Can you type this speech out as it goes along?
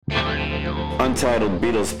Untitled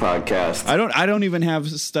Beatles podcast. I don't even have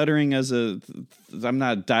stuttering I'm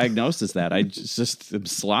not diagnosed as that. I just am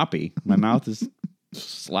sloppy. My mouth is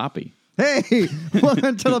sloppy. Hey,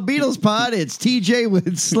 welcome to the Beatles pod. It's TJ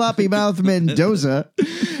with Sloppy Mouth Mendoza.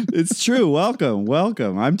 It's true.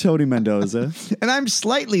 Welcome. I'm Tony Mendoza. And I'm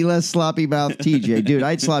slightly less sloppy mouth TJ. Dude,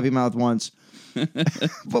 I had sloppy mouth once.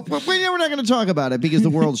 But we're not going to talk about it because the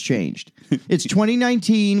world's changed. It's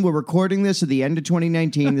 2019. We're recording this at the end of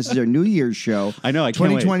 2019. This is our New Year's show. I know. I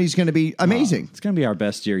can't 2020 is going to be amazing. It's going to be our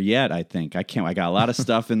best year yet, I think. I got a lot of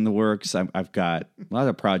stuff in the works. I've got a lot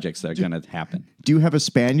of projects that are going to happen. Do you have a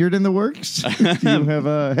Spaniard in the works? Do you have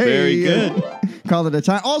a... Hey, very good. Call it a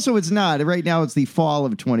time. Also, it's not. Right now, it's the fall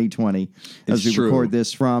of 2020. As we record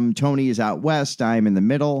this from, Tony is out west. I'm in the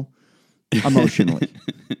middle, emotionally.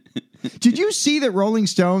 Did you see that Rolling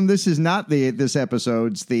Stone, this is not this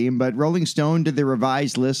episode's theme, but Rolling Stone did the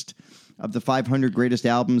revised list of the 500 greatest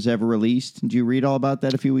albums ever released? Did you read all about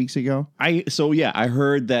that a few weeks ago? I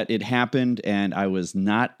heard that it happened, and I was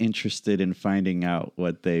not interested in finding out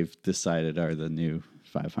what they've decided are the new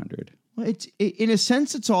 500. Well, in a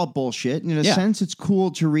sense, it's all bullshit. And in a sense, it's cool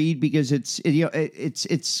to read because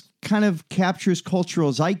it's kind of captures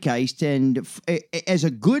cultural zeitgeist and as a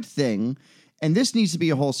good thing. And this needs to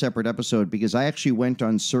be a whole separate episode because I actually went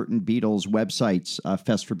on certain Beatles websites,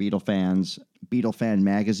 Fest for Beatle Fans, Beatle Fan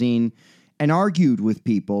Magazine, and argued with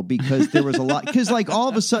people because there was a lot. Because like all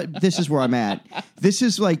of a sudden, this is where I'm at. This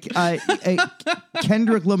is like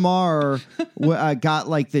Kendrick Lamar got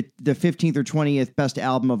like the 15th or 20th best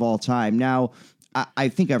album of all time. Now, I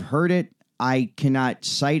think I've heard it. I cannot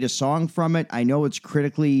cite a song from it. I know it's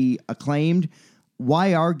critically acclaimed.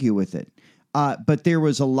 Why argue with it? But there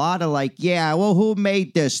was a lot of like, who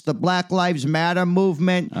made this? The Black Lives Matter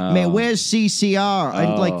movement? Man, where's CCR?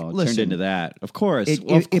 And like, listen, turned into that. Of course,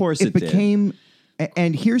 it became.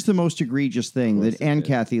 And here's the most egregious thing and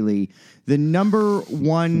Kathy Lee, the number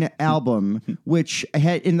one album, which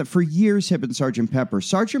had for years had been Sgt. Pepper.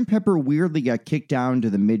 Sgt. Pepper weirdly got kicked down to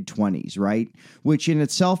the mid-20s, right? Which in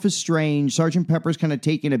itself is strange. Sgt. Pepper's kind of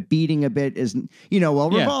taking a beating a bit as,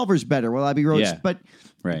 Revolver's better. Well, Abbey Road's, but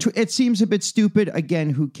it seems a bit stupid.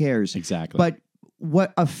 Again, who cares? Exactly. But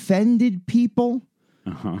what offended people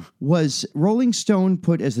was Rolling Stone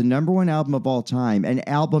put as the number one album of all time, an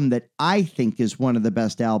album that I think is one of the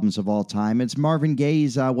best albums of all time. It's Marvin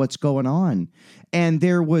Gaye's What's Going On. And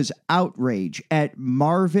there was outrage at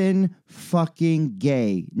Marvin fucking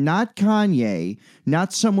Gaye, not Kanye,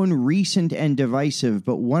 not someone recent and divisive,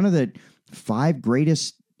 but one of the 5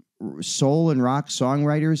 greatest soul and rock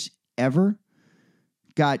songwriters ever.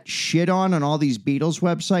 Got shit on all these Beatles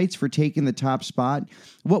websites for taking the top spot.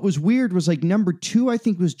 What was weird was like number 2, I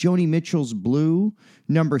think, was Joni Mitchell's Blue.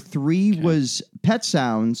 Number 3 was Pet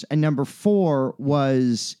Sounds. And number 4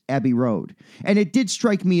 was Abbey Road. And it did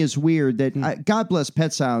strike me as weird that God bless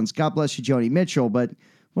Pet Sounds. God bless you, Joni Mitchell. But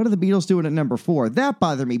what are the Beatles doing at number 4? That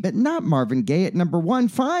bothered me, but not Marvin Gaye at number 1.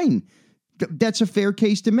 Fine. That's a fair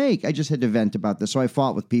case to make. I just had to vent about this, so I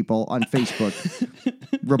fought with people on Facebook.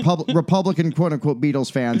 Republican, quote-unquote,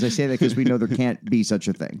 Beatles fans. I say that because we know there can't be such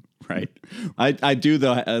a thing. Right. I do,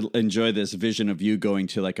 though, enjoy this vision of you going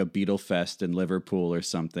to like a Beatle Fest in Liverpool or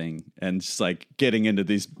something and just like getting into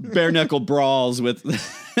these bare-knuckle brawls with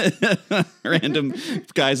random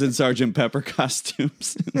guys in Sgt. Pepper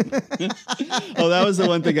costumes. Oh, that was the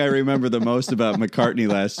one thing I remember the most about McCartney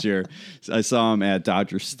last year. I saw him at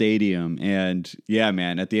Dodger Stadium. And yeah,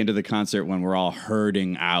 man, at the end of the concert, when we're all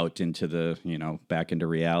herding out into the, back into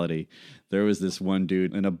reality, there was this one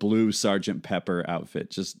dude in a blue Sgt. Pepper outfit,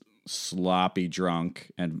 just sloppy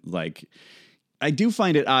drunk. And like, I do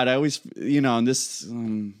find it odd. I always, in this,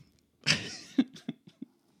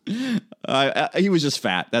 he was just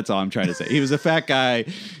fat. That's all I'm trying to say. He was a fat guy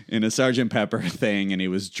in a Sgt. Pepper thing, and he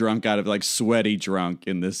was drunk out of like sweaty drunk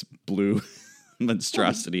in this blue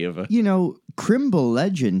monstrosity of a... Crimble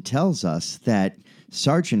legend tells us that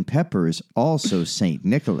Sgt. Pepper is also St.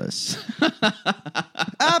 Nicholas.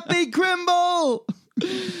 Happy Crimble!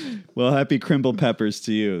 Well, happy Crimble Peppers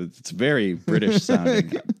to you. It's very British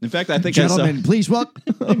sounding. In fact, I think Gentlemen, please welcome...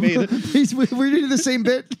 Please, we're doing the same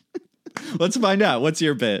bit. Let's find out. What's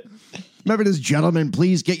your bit? Remember this, gentlemen,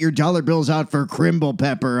 please get your dollar bills out for Crimble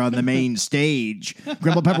Pepper on the main stage.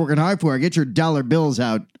 Crimble Pepper working hard for it. Get your dollar bills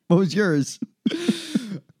out. What was yours?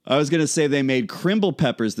 I was going to say they made Crimble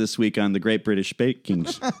Peppers this week on the Great British Baking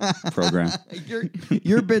program.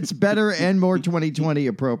 Your bit's better and more 2020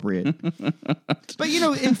 appropriate. But,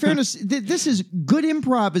 in fairness, this is good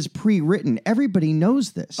improv is pre-written. Everybody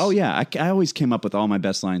knows this. Oh, yeah. I always came up with all my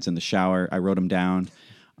best lines in the shower. I wrote them down.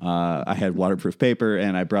 I had waterproof paper,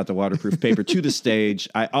 and I brought the waterproof paper to the stage.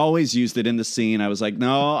 I always used it in the scene. I was like,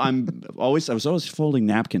 no, I was always folding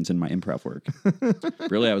napkins in my improv work.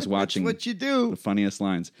 Really, I was watching That's what you do. the funniest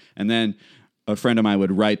lines. And then a friend of mine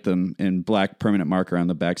would write them in black permanent marker on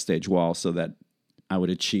the backstage wall so that I would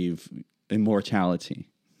achieve immortality.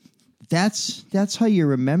 That's how you're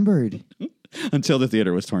remembered. Until the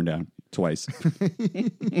theater was torn down twice.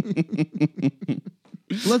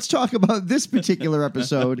 Let's talk about this particular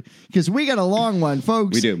episode because we got a long one,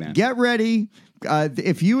 folks. We do, man. Get ready.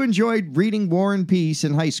 If you enjoyed reading War and Peace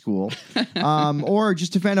in high school, or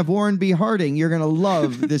just a fan of Warren B. Harding, you're going to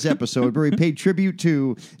love this episode where we paid tribute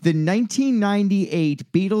to the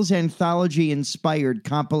 1998 Beatles anthology-inspired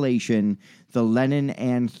compilation, The Lennon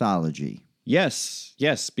Anthology. Yes,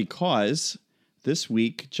 because this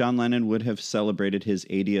week John Lennon would have celebrated his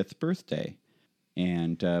 80th birthday.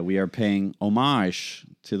 And we are paying homage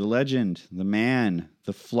to the legend, the man,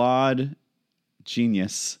 the flawed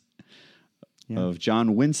genius of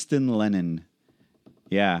John Winston Lennon.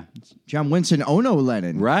 Yeah. John Winston Ono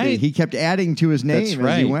Lennon. Right. He kept adding to his name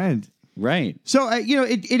as he went. Right. So,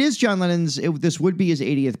 it is John Lennon's, this would be his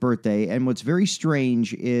 80th birthday. And what's very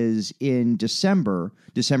strange is in December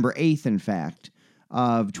 8th, in fact,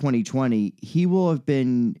 of 2020, he will have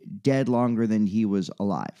been dead longer than he was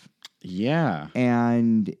alive. Yeah.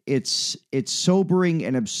 And it's sobering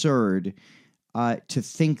and absurd to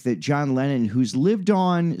think that John Lennon, who's lived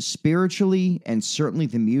on spiritually, and certainly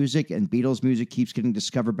the music and Beatles music keeps getting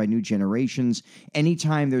discovered by new generations.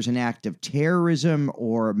 Anytime there's an act of terrorism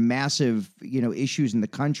or massive, issues in the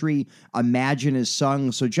country, Imagine is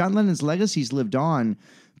sung. So John Lennon's legacy's lived on.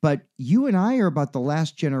 But you and I are about the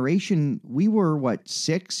last generation. We were,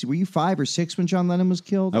 6? Were you 5 or 6 when John Lennon was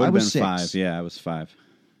killed? I would have been 6. 5. Yeah, I was 5.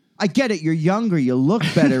 I get it. You're younger. You look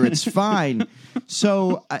better. It's fine.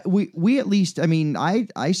 So we at least,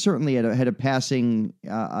 I certainly had a passing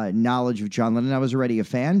knowledge of John Lennon. I was already a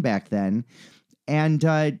fan back then. And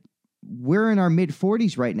we're in our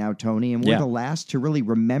mid-40s right now, Tony, and we're the last to really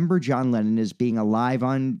remember John Lennon as being alive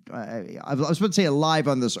on, I was about to say alive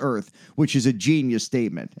on this earth, which is a genius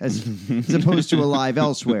statement, as opposed to alive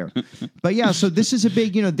elsewhere. But yeah, so this is a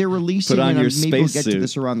big, they're releasing, Put on your maybe we'll get spacesuit. to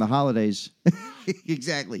this around the holidays.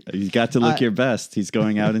 Exactly. You got to look your best. He's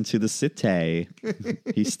going out into the city.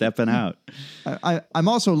 He's stepping out. I'm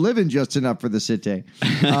also living just enough for the city.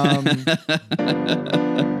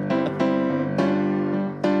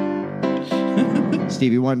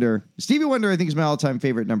 Stevie Wonder, I think, is my all-time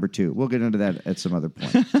favorite number 2. We'll get into that at some other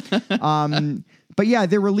point. But yeah,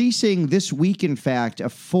 they're releasing this week, in fact, a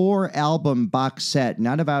 4-album box set,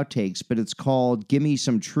 not of outtakes, but it's called Gimme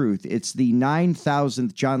Some Truth. It's the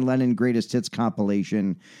 9,000th John Lennon Greatest Hits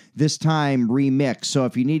compilation, this time remixed. So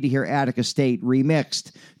if you need to hear Attica State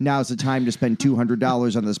remixed, now's the time to spend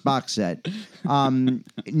 $200 on this box set.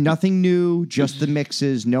 Nothing new, just the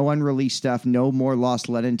mixes, no unreleased stuff, no more Lost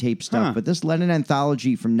Lennon tape stuff. But this Lennon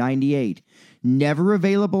anthology from 98, never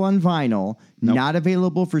available on vinyl, not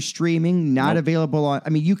available for streaming, not available on,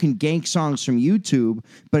 you can gank songs from YouTube,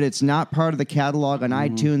 but it's not part of the catalog on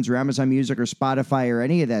iTunes or Amazon Music or Spotify or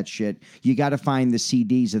any of that shit. You got to find the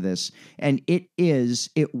CDs of this. And it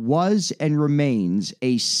was and remains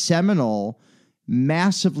a seminal,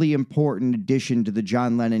 massively important addition to the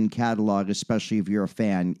John Lennon catalog, especially if you're a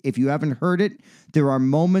fan. If you haven't heard it, there are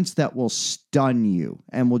moments that will stun you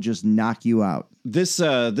and will just knock you out. This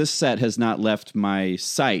set has not left my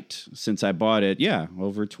sight since I bought it. Yeah,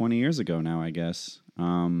 over 20 years ago now, I guess.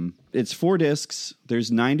 It's 4 discs.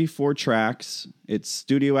 There's 94 tracks. It's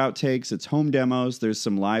studio outtakes. It's home demos. There's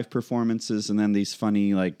some live performances, and then these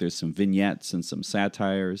funny, there's some vignettes and some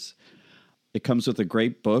satires. It comes with a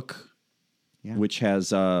great book. Yeah. Which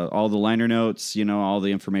has all the liner notes, all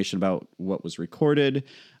the information about what was recorded.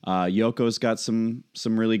 Yoko's got some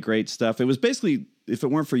really great stuff. It was basically, if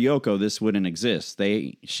it weren't for Yoko, this wouldn't exist.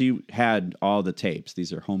 She had all the tapes.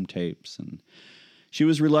 These are home tapes, and she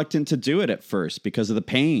was reluctant to do it at first because of the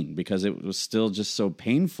pain, because it was still just so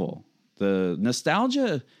painful. The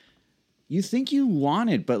nostalgia, you think you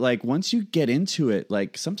want it, but once you get into it,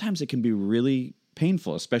 sometimes it can be really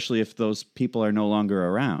painful, especially if those people are no longer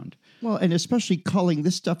around. Well, and especially culling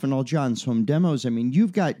this stuff in all John's home demos.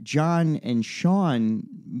 You've got John and Sean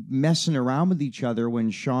messing around with each other when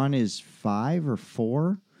Sean is 5 or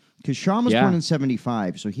 4. Because Sean was born in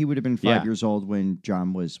 75, so he would have been 5 years old when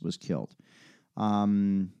John was killed.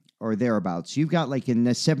 Or thereabouts. You've got, in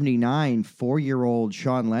the 79, 4-year-old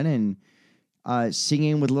Sean Lennon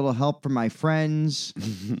singing with a little help from my friends,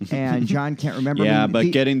 and John can't remember. Yeah,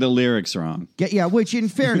 but getting the lyrics wrong. Which, in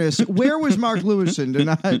fairness, where was Mark Lewison to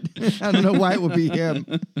not? I don't know why it would be him.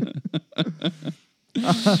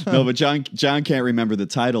 No, but John can't remember the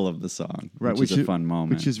title of the song, which is a fun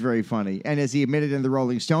moment. Which is very funny. And as he admitted in the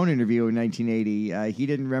Rolling Stone interview in 1980, he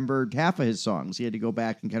didn't remember half of his songs. He had to go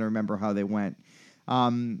back and kind of remember how they went.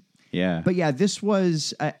 Yeah. But yeah, this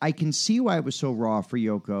was, I can see why it was so raw for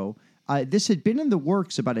Yoko. This had been in the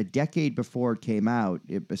works about a decade before it came out.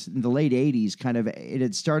 It was in the late 80s, it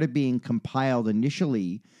had started being compiled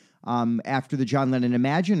initially after the John Lennon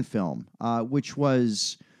Imagine film, which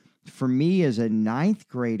was, for me as a ninth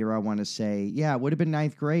grader, I want to say, yeah, it would have been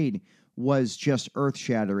ninth grade, was just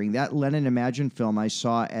earth-shattering. That Lennon Imagine film I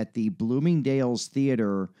saw at the Bloomingdale's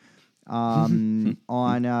Theater on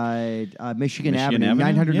Michigan Avenue,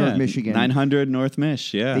 900 North Michigan. 900 North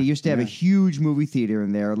Mich, yeah. They used to have a huge movie theater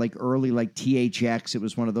in there, like early, like THX. It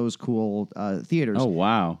was one of those cool theaters. Oh,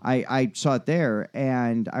 wow. I saw it there,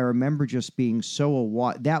 and I remember just being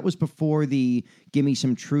so that was before the Gimme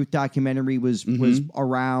Some Truth documentary was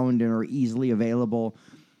around and or easily available.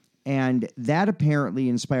 And that apparently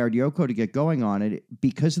inspired Yoko to get going on it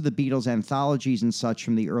because of the Beatles anthologies and such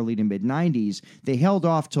from the early to mid 90s. They held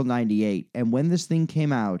off till 98. And when this thing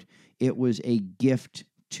came out, it was a gift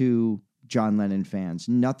to John Lennon fans.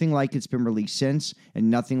 Nothing like it's been released since,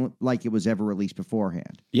 and nothing like it was ever released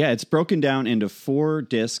beforehand. Yeah, it's broken down into 4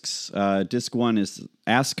 discs. Disc 1 is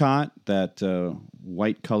Ascot, that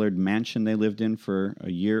white-colored mansion they lived in for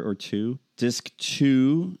a year or two. Disc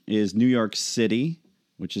 2 is New York City,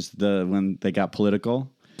 which is when they got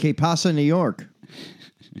political. Que pasa, New York?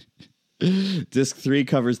 Disc 3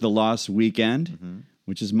 covers The Lost Weekend,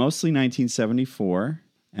 which is mostly 1974.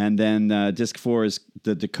 And then Disc 4 is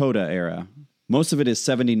the Dakota era. Most of it is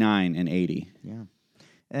 79 and 80. Yeah.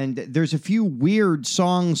 And there's a few weird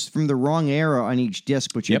songs from the wrong era on each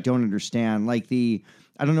disc, which I don't understand. Like I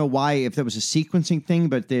don't know why, if that was a sequencing thing,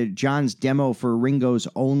 but John's demo for Ringo's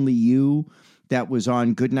Only You, that was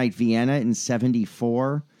on Goodnight Vienna in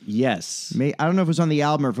 74. Yes. I don't know if it was on the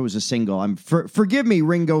album or if it was a single. Forgive me,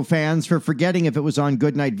 Ringo fans, for forgetting if it was on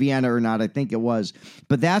Goodnight Vienna or not. I think it was.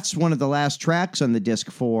 But that's one of the last tracks on the disc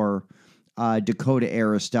for Dakota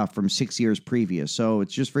era stuff from 6 years previous. So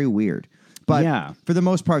it's just very weird. But for the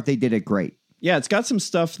most part, they did it great. Yeah, it's got some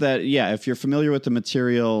stuff that, if you're familiar with the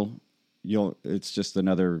material, it's just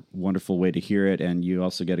another wonderful way to hear it, and you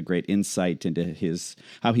also get a great insight into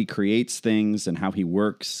how he creates things and how he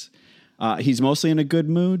works. He's mostly in a good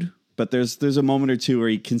mood, but there's a moment or two where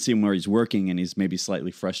you can see him where he's working and he's maybe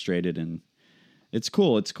slightly frustrated, and it's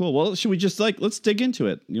cool. It's cool. Well, should we just let's dig into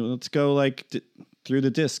it? Let's go through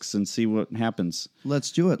the discs and see what happens.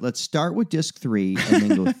 Let's do it. Let's start with disc 3 and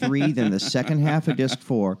then go 3, then the second half of disc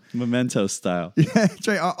 4. Memento style. Yeah, that's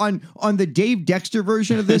right. On the Dave Dexter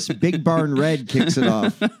version of this, Big Barn Red kicks it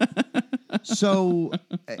off. So,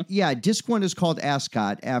 disc 1 is called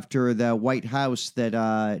Ascot after the White House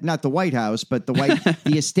that, not the White House, but the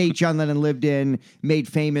estate John Lennon lived in, made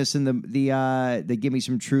famous in the Gimme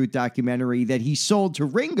Some Truth documentary that he sold to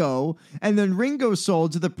Ringo, and then Ringo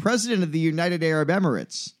sold to the president of the United Arab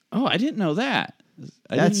Emirates. Oh, I didn't know that.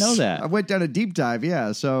 Didn't know that. I went down a deep dive,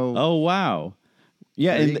 so. Oh, wow.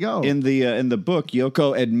 Yeah, there you go. In the book,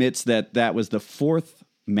 Yoko admits that was the 4th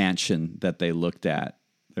mansion that they looked at.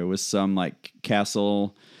 There was some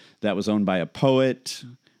castle that was owned by a poet,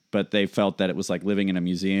 but they felt that it was like living in a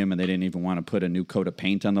museum, and they didn't even want to put a new coat of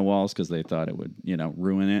paint on the walls because they thought it would,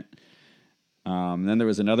 ruin it. Then there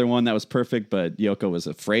was another one that was perfect, but Yoko was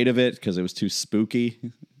afraid of it because it was too spooky.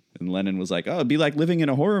 And Lennon was like, "Oh, it'd be like living in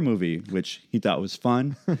a horror movie," which he thought was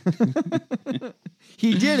fun.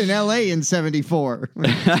 He did in L.A. in 74.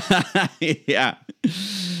 Yeah.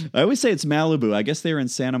 I always say it's Malibu. I guess they were in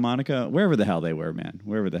Santa Monica. Wherever the hell they were, man.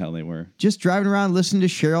 Wherever the hell they were. Just driving around listening to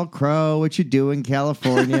Sheryl Crow, what you do in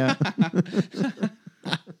California.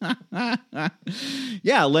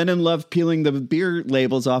 Yeah, Lennon loved peeling the beer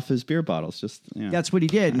labels off his beer bottles. That's what he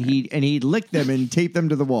did, and he'd lick them and tape them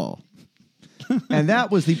to the wall. And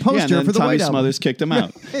that was the poster for the Tommy White Album. Smothers kicked him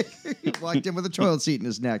out. He walked in with a toilet seat in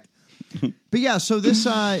his neck. But so this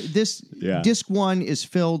disc 1 is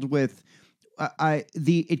filled with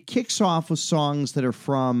it kicks off with songs that are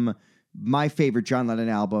from my favorite John Lennon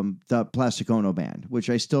album, the Plastic Ono Band, which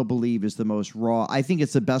I still believe is the most raw. I think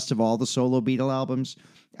it's the best of all the solo Beatle albums.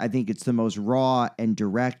 I think it's the most raw and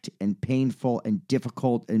direct and painful and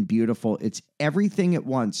difficult and beautiful. It's everything at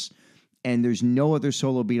once. And there's no other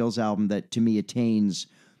solo Beatles album that, to me, attains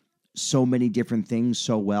so many different things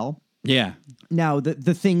so well. Yeah. Now,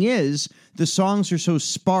 the thing is, the songs are so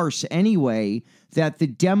sparse anyway that the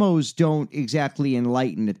demos don't exactly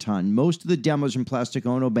enlighten a ton. Most of the demos in Plastic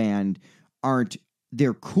Ono Band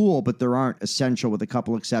they're cool, but they aren't essential with a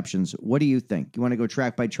couple exceptions. What do you think? You want to go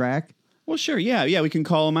track by track? Well, sure. Yeah, we can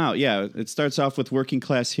call them out. Yeah, it starts off with Working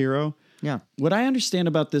Class Hero. Yeah. What I understand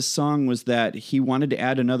about this song was that he wanted to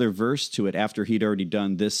add another verse to it after he'd already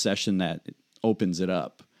done this session that opens it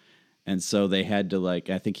up. And so they had to, like,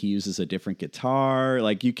 I think he uses a different guitar.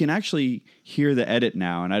 Like, you can actually hear the edit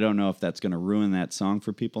now, and I don't know if that's going to ruin that song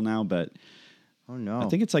for people now, but Oh, no. I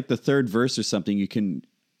think it's like the third verse or something.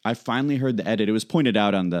 I finally heard the edit. It was pointed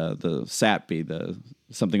out on the SATB, the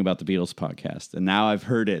Something About the Beatles podcast. And now I've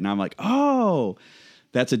heard it, and I'm like, oh,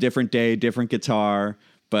 that's a different day, different guitar,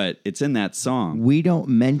 but it's in that song. We don't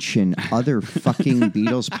mention other fucking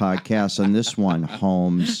Beatles podcasts on this one,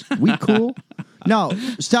 Holmes. We cool? No,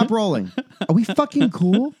 stop rolling. Are we fucking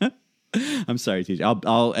cool? I'm sorry, TJ.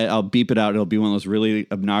 I'll beep it out. It'll be one of those really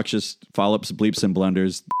obnoxious follow-ups, bleeps, and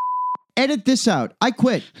blunders. Edit this out. I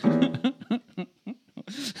quit.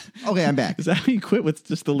 Okay, I'm back. Is that how you quit, with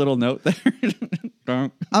just the little note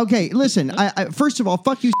there? Okay, listen. I first of all,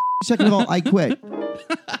 fuck you. Second of all, I quit.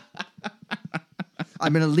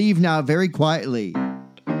 I'm going to leave now very quietly.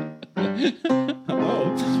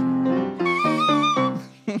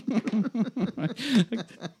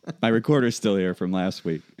 My recorder's still here from last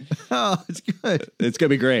week. Oh, it's good. It's gonna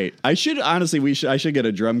be great. I should get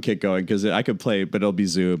a drum kit going, because I could play, but it'll be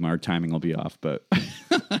Zoom. Our timing will be off, but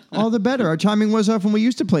All the better. Our timing was off when we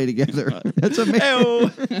used to play together. That's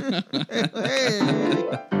amazing.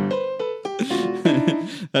 Hey-o.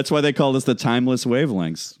 That's why they called us the timeless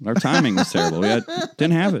wavelengths. Our timing was terrible.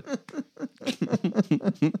 Didn't have it.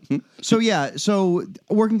 So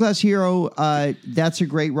Working Class Hero, that's a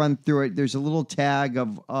great run through it. There's a little tag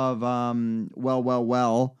of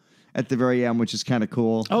well at the very end, which is kind of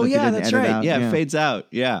cool. Oh, yeah, that's right. Out. Yeah, it fades out.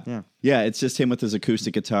 Yeah, it's just him with his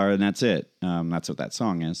acoustic guitar, and that's it. That's what that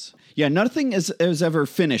song is. Yeah, nothing is ever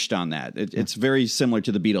finished on that. It's very similar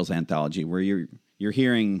to the Beatles anthology, where you're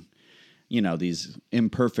hearing, these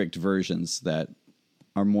imperfect versions that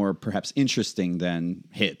are more perhaps interesting than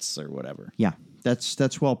hits or whatever. Yeah,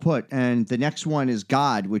 that's well put. And the next one is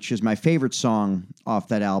God, which is my favorite song off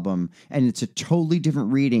that album, and it's a totally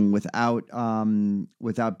different reading without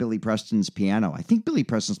Billy Preston's piano. I think Billy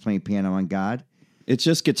Preston's playing piano on God. It's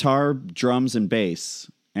just guitar, drums, and bass.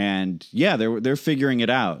 And yeah, they're figuring it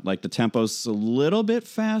out. Like, the tempo's a little bit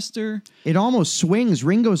faster. It almost swings.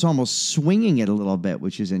 Ringo's almost swinging it a little bit,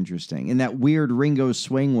 which is interesting, in that weird Ringo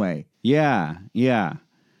swing way. Yeah.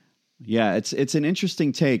 It's an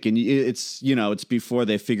interesting take, and it's before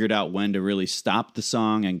they figured out when to really stop the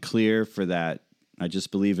song and clear for that "I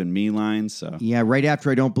Just Believe in Me" line. So yeah, right after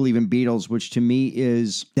 "I Don't Believe in Beatles," which to me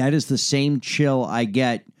is the same chill I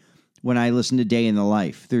get when I listen to Day in the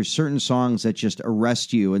Life. There's certain songs that just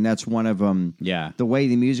arrest you, and that's one of them. Yeah. The way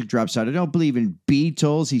the music drops out. I don't believe in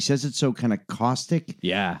Beatles. He says it so kind of caustic.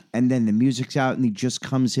 Yeah. And then the music's out, and he just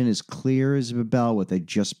comes in as clear as a bell with "I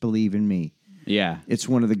Just Believe in Me." Yeah. It's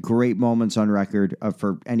one of the great moments on record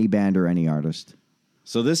for any band or any artist.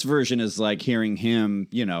 So this version is like hearing him,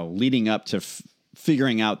 leading up to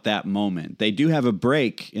figuring out that moment. They do have a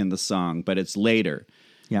break in the song, but it's later.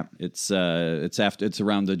 Yeah. It's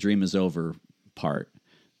around the "Dream Is Over" part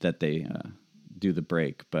that they do the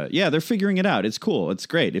break. But yeah, they're figuring it out. It's cool. It's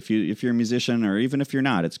great. If you're a musician, or even if you're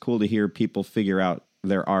not, it's cool to hear people figure out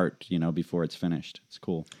their art, before it's finished. It's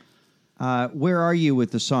cool. Where are you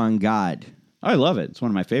with the song God? I love it. It's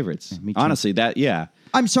one of my favorites. Me too. Honestly,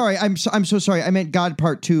 I'm sorry. I'm so sorry. I meant God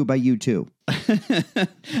Part 2 by U2. I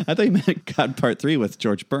thought you meant God Part 3 with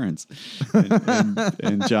George Burns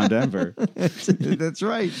and John Denver. That's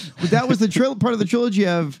right. But that was the part of the trilogy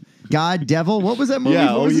of God, Devil. What was that movie?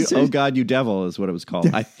 Yeah, Oh God, You Devil is what it was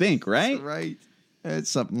called. I think, right? That's right.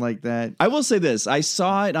 It's something like that. I will say this. I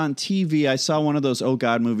saw it on TV. I saw one of those Oh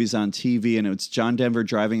God movies on TV, and it's John Denver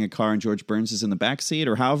driving a car and George Burns is in the back seat,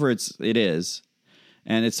 or however it is.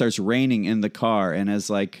 And it starts raining in the car, and I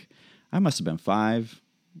must have been 5.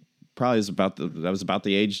 Probably I was about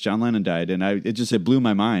the age John Lennon died, and it blew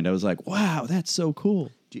my mind. I was like, wow, that's so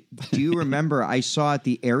cool. Do you remember I saw at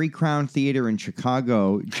the Erie Crown Theater in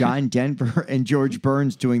Chicago, John Denver and George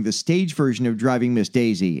Burns doing the stage version of Driving Miss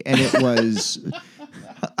Daisy, and it was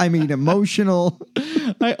emotional.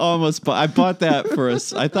 I bought that for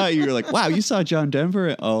us. I thought you were like, wow, you saw John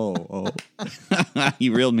Denver? Oh.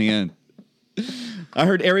 You reeled me in. I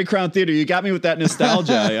heard Erie Crown Theater. You got me with that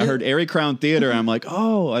nostalgia. I heard Erie Crown Theater. I'm like,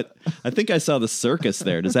 oh, I think I saw the circus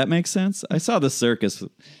there. Does that make sense? I saw the circus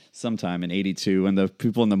sometime in '82 when the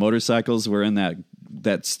people in the motorcycles were in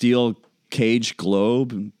that steel cage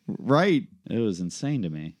globe. Right. It was insane to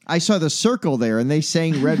me. I saw the Circle there, and they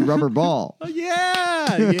sang Red Rubber Ball. Oh,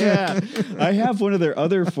 yeah. I have one of their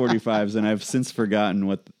other 45s, and I've since forgotten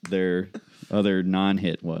what their other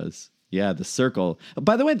non-hit was. Yeah, The Circle.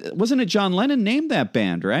 By the way, wasn't it John Lennon named that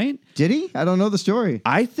band, right? Did he? I don't know the story.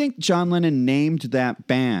 I think John Lennon named that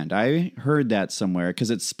band. I heard that somewhere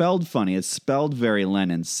because it's spelled funny. It's spelled very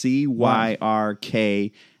Lennon, Cyrkle.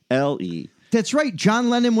 That's right. John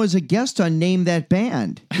Lennon was a guest on Name That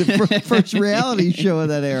Band, the first reality show of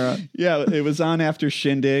that era. Yeah, it was on after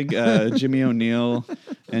Shindig, Jimmy O'Neill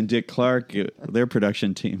and Dick Clark, their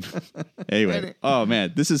production team. Anyway, oh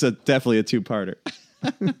man, this is definitely a two-parter.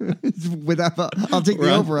 I'll take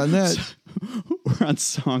the over on that. We're on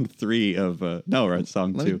song 3 of no, we're on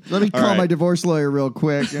song 2. Let me call my divorce lawyer real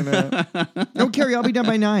quick. Don't carry. I'll be done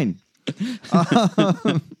by 9.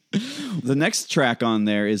 The next track on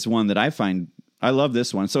there is one that I love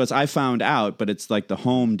this one. So it's I Found Out, but it's like the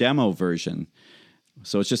home demo version.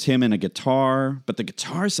 So it's just him and a guitar, but the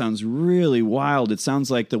guitar sounds really wild. It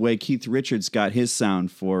sounds like the way Keith Richards got his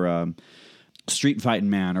sound for Street Fighting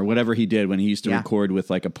Man or whatever he did when he used to record with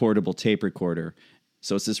like a portable tape recorder.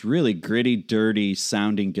 So it's this really gritty, dirty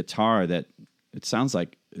sounding guitar that it sounds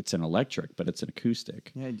like it's an electric, but it's an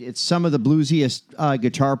acoustic. Yeah, it's some of the bluesiest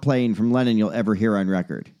guitar playing from Lennon you'll ever hear on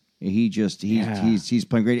record. He's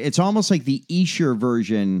playing great. It's almost like the Escher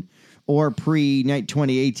version or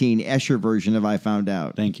pre-2018 Escher version of I Found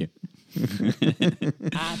Out. Thank you.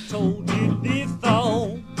 I told you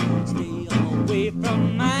before, stay away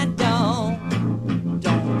from my door.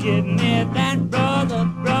 Don't get near that brother.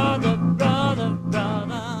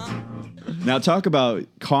 Now talk about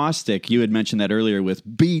caustic. You had mentioned that earlier with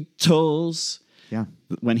Beatles. Yeah.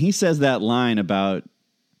 When he says that line about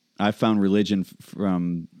I found religion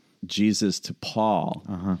from Jesus to Paul,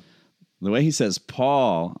 the way he says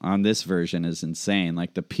Paul on this version is insane.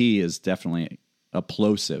 Like the P is definitely a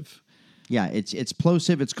plosive. Yeah, it's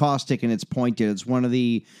plosive, it's caustic, and it's pointed. It's one of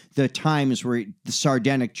the times where the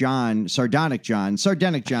sardonic John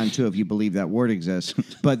too, if you believe that word exists.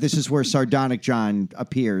 But this is where sardonic John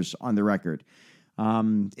appears on the record.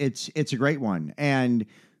 It's a great one. And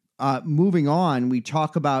moving on, we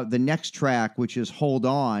talk about the next track, which is Hold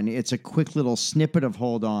On. It's a quick little snippet of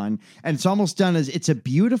Hold On. And it's almost done as it's a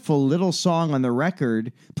beautiful little song on the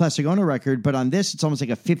record, Plastic Ono record, but on this, it's almost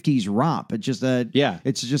like a 50s romp.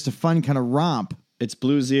 It's just a fun kind of romp. It's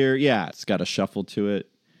bluesier. Yeah, it's got a shuffle to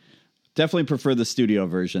it. Definitely prefer the studio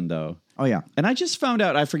version, though. Oh, yeah. And I just found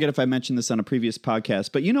out, I forget if I mentioned this on a previous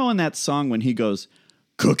podcast, but you know in that song when he goes,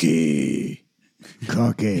 Cookie...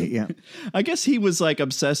 yeah. I guess he was like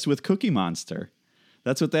obsessed with Cookie Monster.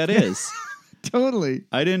 That's what that is. Totally.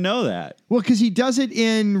 I didn't know that. Well, because he does it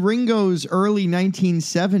in Ringo's early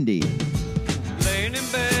 1970. Laying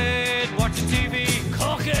in bed, watching TV,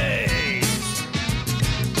 cookies.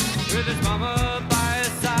 With his mama by his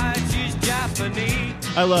side, she's Japanese.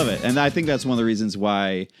 I love it. And I think that's one of the reasons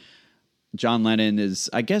why John Lennon is,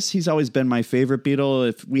 I guess he's always been my favorite Beatle.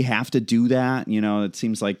 If we have to do that, it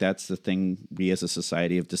seems like that's the thing we as a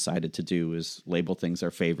society have decided to do is label things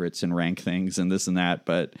our favorites and rank things and this and that.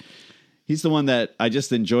 But he's the one that I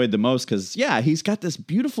just enjoyed the most because, he's got this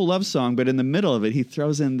beautiful love song, but in the middle of it, he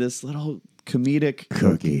throws in this little comedic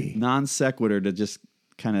Cookie non sequitur to just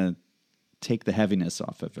kind of take the heaviness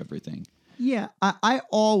off of everything. Yeah, I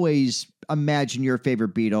always imagine your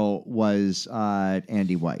favorite Beatle was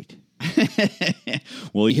Andy White.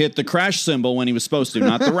 Well, he hit the crash symbol when he was supposed to,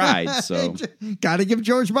 not the ride. So, got to give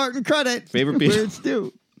George Martin credit. Favorite Beatles. Where it's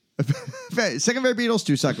due. Second favorite Beatles,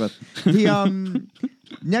 Stu Sutcliffe. The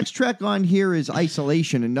next track on here is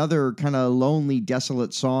Isolation, another kind of lonely,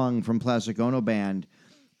 desolate song from Plastic Ono Band.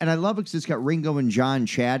 And I love it because it's got Ringo and John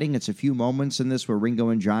chatting. It's a few moments in this where Ringo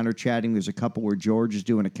and John are chatting. There's a couple where George is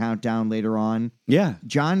doing a countdown later on. Yeah.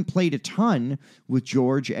 John played a ton with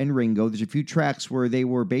George and Ringo. There's a few tracks where they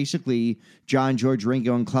were basically John, George,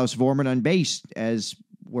 Ringo, and Klaus Vormann on bass, as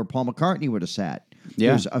where Paul McCartney would have sat. Yeah.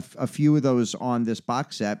 There's a few of those on this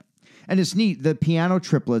box set. And it's neat. The piano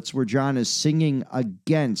triplets where John is singing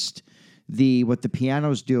against what the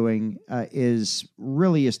piano's doing is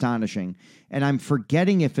really astonishing. And I'm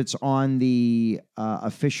forgetting if it's on the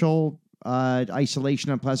official Isolation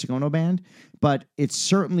on Plastic Ono Band, but it's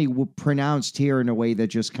certainly pronounced here in a way that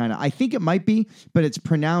just kind of, I think it might be, but it's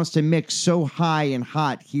pronounced and mixed so high and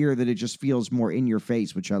hot here that it just feels more in your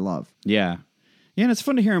face, which I love. Yeah. Yeah, and it's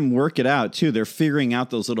fun to hear them work it out, too. They're figuring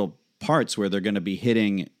out those little parts where they're going to be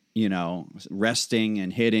hitting, resting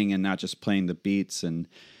and hitting and not just playing the beats. And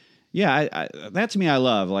yeah, that to me I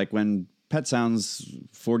love. Like when Pet Sounds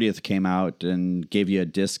 40th came out and gave you a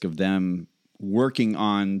disc of them working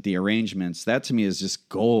on the arrangements, that to me is just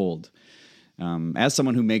gold. As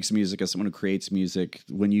someone who makes music, as someone who creates music,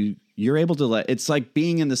 when you're able to it's like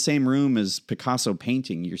being in the same room as Picasso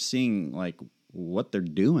painting. You're seeing like what they're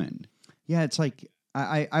doing. Yeah, it's like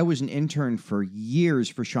I was an intern for years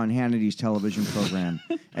for Sean Hannity's television program,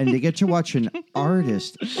 and to get to watch an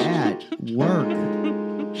artist at work.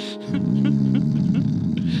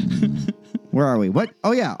 Where are we? What?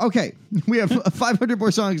 Oh, yeah. Okay. We have 500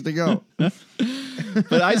 more songs to go.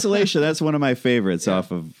 But Isolation, that's one of my favorites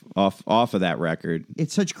off of that record.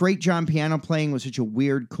 It's such great John piano playing with such a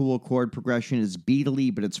weird, cool chord progression. It's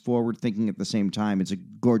beatly, but it's forward-thinking at the same time. It's a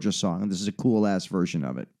gorgeous song, and this is a cool-ass version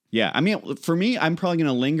of it. Yeah, I mean, for me, I'm probably going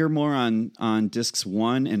to linger more on discs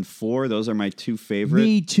 1 and 4. Those are my two favorite.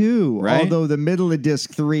 Me too, right? Although the middle of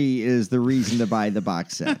disc 3 is the reason to buy the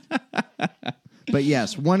box set. But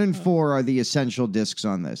yes, 1 and 4 are the essential discs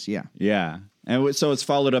on this, yeah. Yeah. And so it's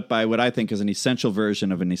followed up by what I think is an essential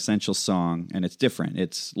version of an essential song, and it's different.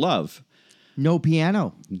 It's Love. No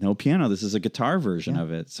piano. No piano. This is a guitar version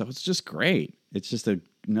of it. So it's just great. It's just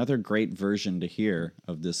another great version to hear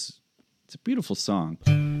of this. It's a beautiful song.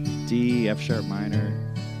 D, F sharp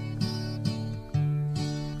minor.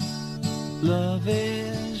 Love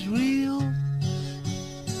is real.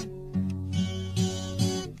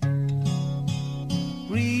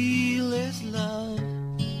 Real is love.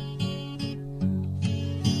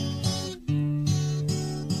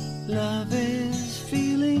 Love is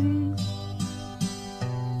feeling.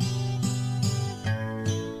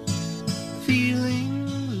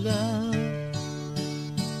 Feeling love.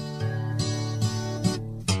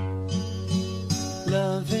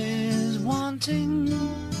 Love is wanting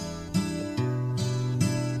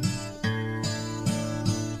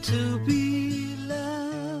to be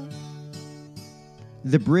loved.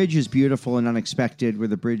 The bridge is beautiful and unexpected, where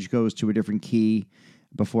the bridge goes to a different key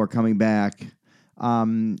before coming back.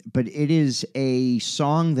 But it is a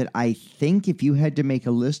song that I think if you had to make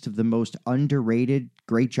a list of the most underrated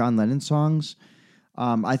great John Lennon songs,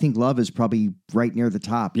 I think Love is probably right near the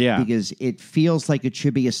top. Yeah. Because it feels like it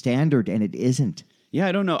should be a standard, and it isn't. Yeah,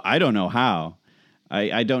 I don't know. I don't know how.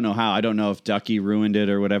 I don't know how. I don't know if Ducky ruined it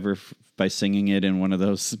or whatever by singing it in one of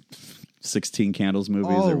those 16 Candles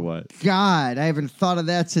movies or what. God, I haven't thought of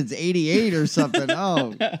that since 88 or something.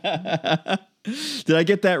 Oh. Did I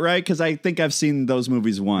get that right? Because I think I've seen those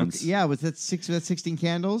movies once. Yeah, was that 16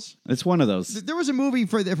 Candles? It's one of those. There was a movie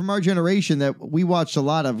from our generation that we watched a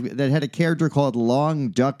lot of that had a character called Long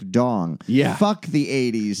Duck Dong. Yeah. Fuck the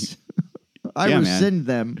 80s. I Yeah, man. rescind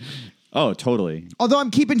them. Oh, totally. Although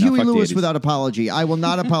I'm keeping No, Huey fuck the Lewis 80s. without apology. I will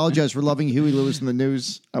not apologize for loving Huey Lewis in the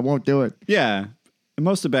news. I won't do it. Yeah.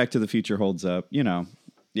 Most of Back to the Future holds up, you know.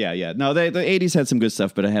 Yeah. No, the 80s had some good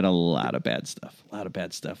stuff, but it had a lot of bad stuff.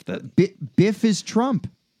 Biff is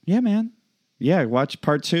Trump. Yeah, man. Yeah, watch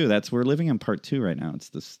part 2. We're living in part 2 right now. It's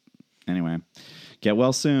this. Anyway, get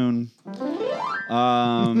well soon.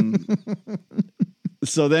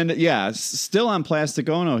 So then, still on Plastic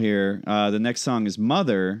Ono here. The next song is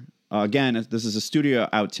Mother. Again, this is a studio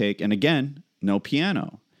outtake, and again, no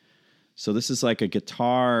piano. So this is like a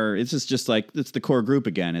guitar. It's just like it's the core group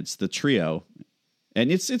again. It's the trio, and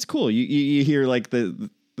it's cool. You hear like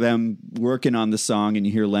them working on the song, and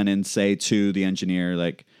you hear Lennon say to the engineer,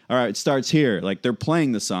 like, "All right, it starts here." Like they're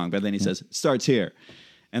playing the song, but then he says, "It starts here,"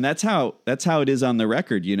 and that's how it is on the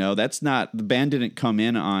record. You know, that's not the band didn't come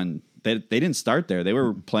in on. They didn't start there. They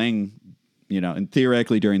were playing, you know, and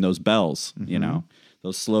theoretically during those bells, you know,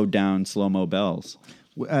 those slowed down slow-mo bells.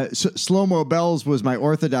 Slow-mo Bells was my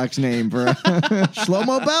Orthodox name for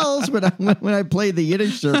Shlomo Bells when I played the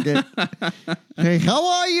Yiddish circuit. Hey, how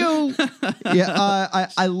are you? Yeah,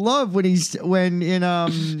 I love when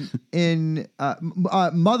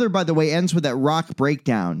Mother, by the way, ends with that rock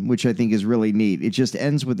breakdown, which I think is really neat. It just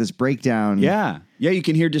ends with this breakdown. Yeah, you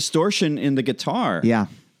can hear distortion in the guitar. Yeah.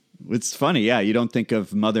 It's funny, yeah. You don't think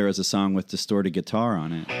of Mother as a song with distorted guitar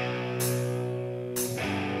on it.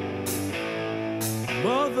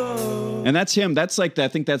 Mother. And that's him. That's like I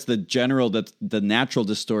think that's the natural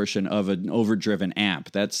distortion of an overdriven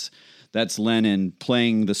amp. That's Lennon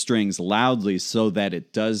playing the strings loudly so that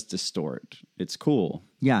it does distort. It's cool.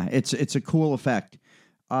 Yeah, it's a cool effect.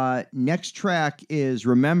 Next track is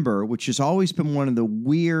Remember, which has always been one of the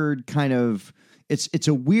weird kind of. It's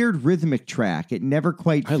a weird rhythmic track. It never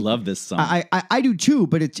quite. I love this song. I do too,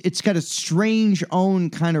 but it's got a strange own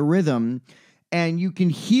kind of rhythm, and you can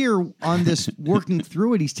hear on this working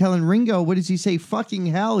through it. He's telling Ringo, what does he say? Fucking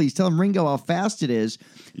hell! He's telling Ringo how fast it is.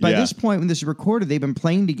 By this point, when this is recorded, they've been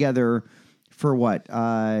playing together for what?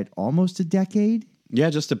 Almost a decade. Yeah,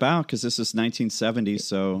 just about, because this is 1970.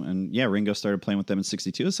 So, and yeah, Ringo started playing with them in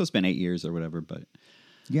 62. So it's been 8 years or whatever. But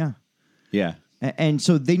yeah. And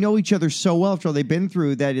so they know each other so well after all they've been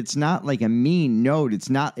through that it's not like a mean note. It's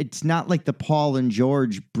not like the Paul and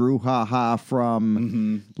George brouhaha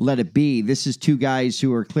from Let It Be. This is two guys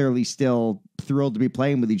who are clearly still thrilled to be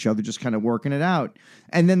playing with each other, just kind of working it out.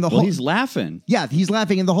 And then he's laughing. Yeah, he's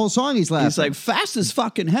laughing, and the whole song he's laughing. He's like, fast as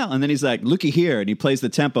fucking hell. And then he's like, looky here. And he plays the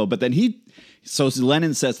tempo. But then so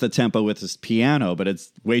Lennon sets the tempo with his piano, but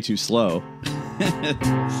it's way too slow.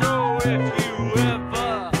 So if you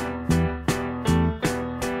ever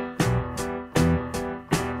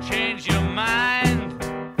change your mind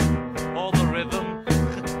or the rhythm,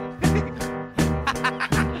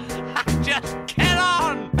 just get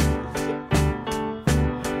on.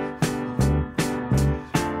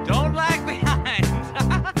 Don't lag behind.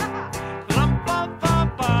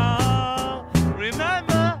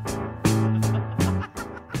 Remember.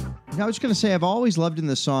 I was going to say, I've always loved in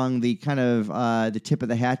the song the kind of the tip of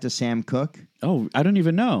the hat to Sam Cooke. Oh, I don't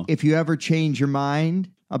even know. If you ever change your mind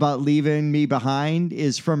about leaving me behind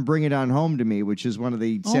is from Bring It On Home to Me, which is one of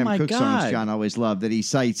the Sam Cooke songs John always loved that he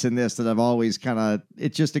cites in this that I've always kind of,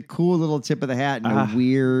 it's just a cool little tip of the hat in a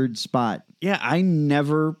weird spot. Yeah, I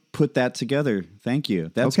never put that together. Thank you.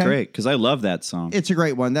 That's great because I love that song. It's a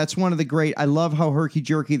great one. That's one of the great, I love how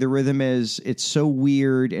herky-jerky the rhythm is. It's so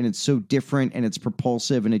weird and it's so different and it's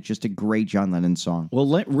propulsive and it's just a great John Lennon song.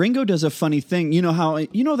 Well, Ringo does a funny thing. You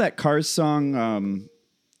know that Cars song,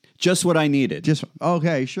 Just What I Needed?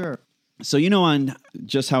 Okay, sure. So on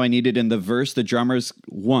Just How I Needed in the verse, the drummer's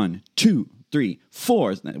 1, 2, 3,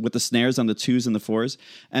 4 with the snares on the 2s and the 4s.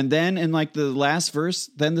 And then in like the last verse,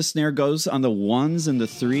 then the snare goes on the 1s and the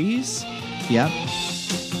 3s. Yep.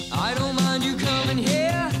 I don't mind you coming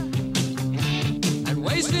here and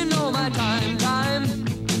wasting all my time.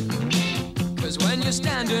 'Cause when you're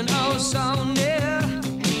standing oh so near,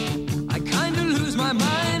 I kind of lose my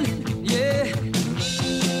mind, yeah.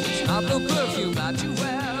 It's not the perfume that you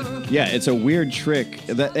wear. Yeah, it's a weird trick.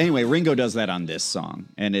 Anyway, Ringo does that on this song,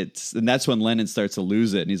 and that's when Lennon starts to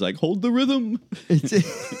lose it, and he's like, "Hold the rhythm." Hold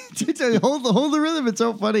the rhythm. It's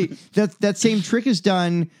so funny. That same trick is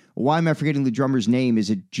done. Why am I forgetting the drummer's name? Is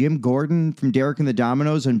it Jim Gordon from Derek and the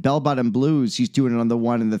Dominoes and Bell Bottom Blues? He's doing it on the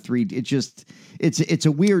 1 and the 3. It's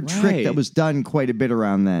a weird trick that was done quite a bit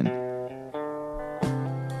around then.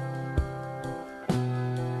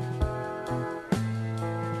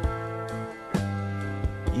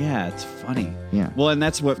 Yeah, it's funny. Yeah. Well, and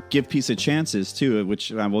that's what Give Peace a Chance is too, which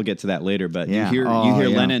we'll get to that later. But Yeah. you hear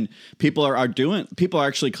Yeah. Lennon. People are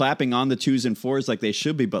actually clapping on the 2s and 4s like they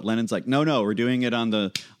should be, but Lennon's like, no, we're doing it on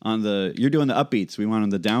the. You're doing the upbeats. We want on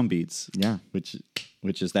the downbeats. Yeah.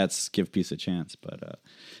 That's Give Peace a Chance. But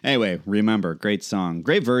anyway, remember, great song,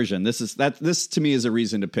 great version. This to me is a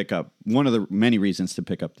reason to pick up, one of the many reasons to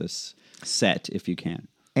pick up this set if you can.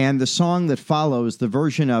 And the song that follows, the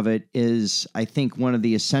version of it is, I think, one of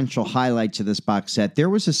the essential highlights of this box set. There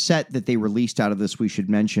was a set that they released out of this, we should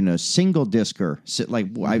mention, a single discer.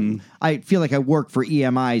 I feel like I work for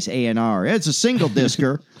EMI's A&R. It's a single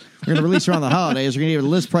discer. We're going to release it around the holidays. We're going to give it a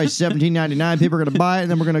list price $17.99. People are going to buy it,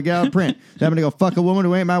 and then we're going to get out print. Then I'm going to go fuck a woman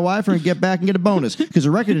who ain't my wife and get back and get a bonus because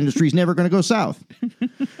the record industry is never going to go south.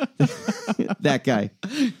 That guy.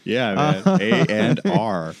 Yeah, man.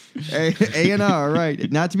 A&R. A&R,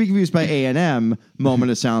 right. Not to be confused by A&M.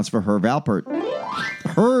 Moment of silence for Herb Alpert.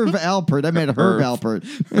 Herb Alpert. I meant Herb Alpert.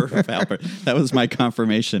 Herb Alpert. That was my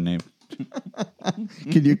confirmation name.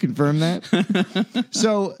 Can you confirm that?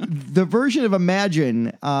 So the version of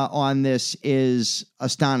Imagine on this is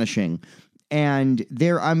astonishing. And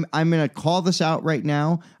I'm going to call this out right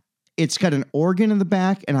now. It's got an organ in the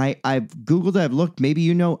back, and I've Googled it, I've looked. Maybe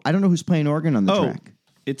you know. I don't know who's playing organ on the track.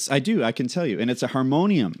 I do. I can tell you. And it's a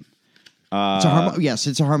harmonium. Yes,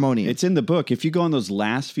 it's a harmonium. It's in the book. If you go on those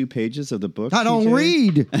last few pages of the book, I don't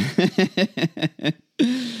read.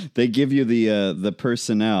 They give you the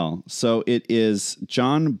personnel. So it is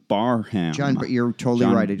John Barham. You're totally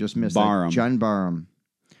right. I just missed Barham. that. John Barham.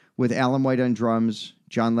 With Alan White on drums,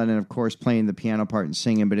 John Lennon, of course, playing the piano part and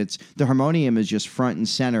singing, but the harmonium is just front and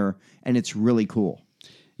center, and it's really cool.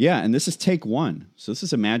 Yeah, and this is take 1. So this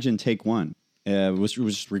is Imagine take 1. It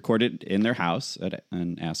was recorded in their house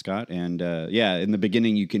in Ascot. And in the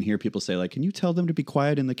beginning, you can hear people say, like, can you tell them to be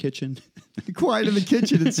quiet in the kitchen? Quiet in the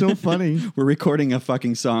kitchen. It's so funny. We're recording a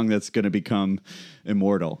fucking song that's going to become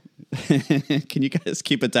immortal. Can you guys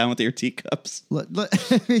keep it down with your teacups?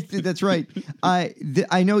 That's right.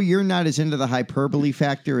 I know you're not as into the hyperbole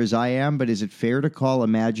factor as I am, but is it fair to call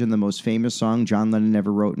Imagine the most famous song John Lennon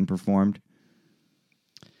ever wrote and performed?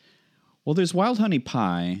 Well, there's Wild Honey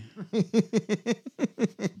Pie.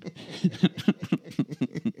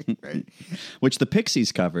 Right. which the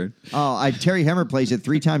Pixies covered. Oh, Terry Hemmer plays it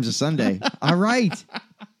 3 times a Sunday. All right.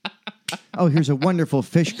 Oh, here's a wonderful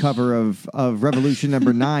Fish cover of Revolution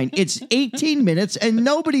number 9. It's 18 minutes and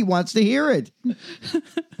nobody wants to hear it.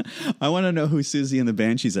 I want to know who Susie and the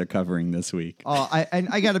Banshees are covering this week. Oh,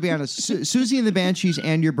 I got to be honest. Susie and the Banshees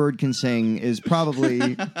and Your Bird Can Sing is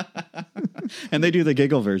probably... And they do the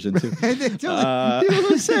giggle version, too. And they do it.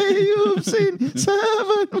 You say you've seen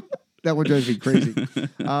 7. That one drives me crazy.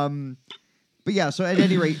 But yeah, so at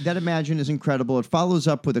any rate, that Imagine is incredible. It follows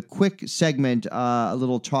up with a quick segment, a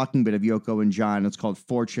little talking bit of Yoko and John. It's called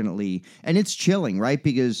Fortunately. And it's chilling, right?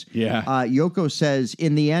 Because Yoko says,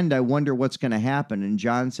 in the end, I wonder what's going to happen. And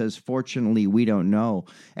John says, fortunately, we don't know.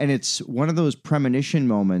 And it's one of those premonition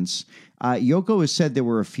moments. Yoko has said there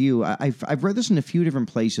were a few. I've read this in a few different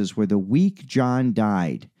places where the week John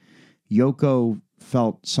died, Yoko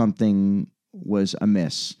felt something was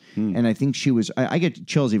amiss. And I think she was, I get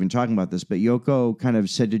chills even talking about this, but Yoko kind of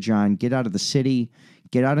said to John, get out of the city,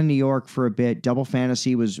 get out of New York for a bit. Double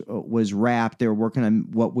Fantasy was wrapped. They were working on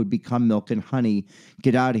what would become Milk and Honey.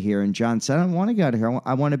 Get out of here. And John said, I don't want to get out of here.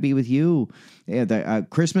 I want to be with you. Yeah,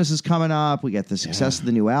 Christmas is coming up. We got the success of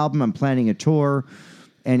the new album. I'm planning a tour.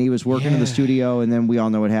 And he was working in the studio. And then we all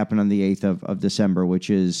know what happened on the 8th of December, which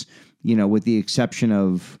is, with the exception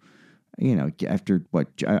of, after what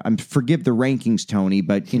forgive the rankings, Tony,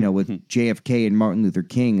 but with JFK and Martin Luther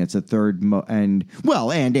King, it's a third, and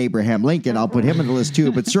Abraham Lincoln, I'll put him on the list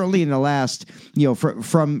too. But certainly in the last,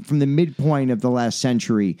 from the midpoint of the last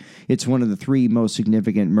century, it's one of the 3 most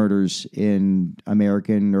significant murders in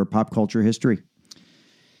American or pop culture history.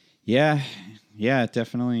 Yeah,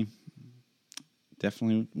 definitely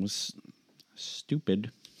was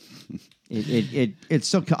stupid. It's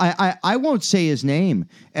so I won't say his name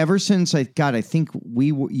ever since I think I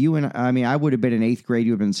would have been in 8th grade,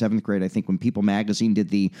 you would have been in 7th grade. I think when People Magazine did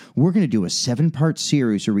we're going to do a 7-part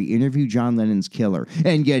series where we interview John Lennon's killer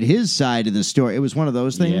and get his side of the story. It was one of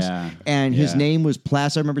those things. Yeah. And his name was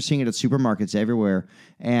Plass. I remember seeing it at supermarkets everywhere.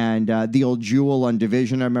 And the old Jewel on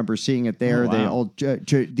Division, I remember seeing it there. Oh, wow.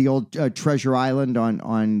 The old Treasure Island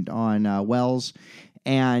on Wells.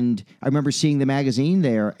 And I remember seeing the magazine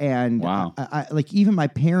there, and wow. I like even my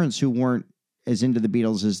parents who weren't as into the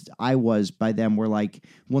Beatles as I was by them were like,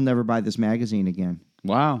 "We'll never buy this magazine again."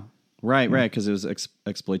 Wow, right, because it was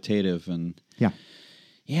exploitative and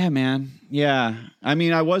yeah, man, yeah. I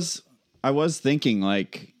mean, I was thinking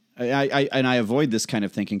like I avoid this kind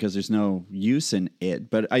of thinking because there's no use in it,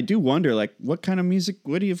 but I do wonder like what kind of music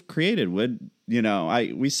would he have created?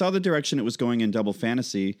 We saw the direction it was going in Double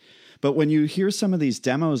Fantasy. But when you hear some of these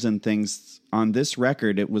demos and things on this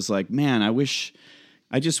record, it was like, man,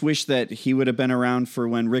 I just wish that he would have been around for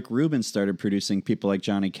when Rick Rubin started producing people like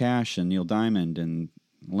Johnny Cash and Neil Diamond, and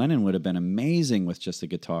Lennon would have been amazing with just a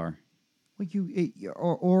guitar. Well,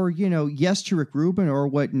 yes to Rick Rubin, or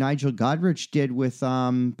what Nigel Godrich did with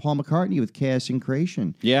Paul McCartney with Chaos and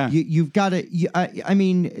Creation. Yeah, you've got to.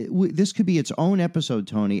 This could be its own episode,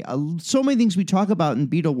 Tony. So many things we talk about in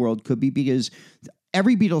Beatle world could be because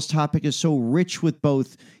every Beatles topic is so rich with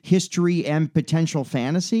both history and potential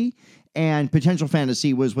fantasy. And potential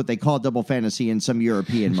fantasy was what they call Double Fantasy in some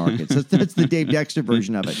European markets. That's the Dave Dexter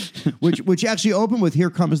version of it, which actually opened with "Here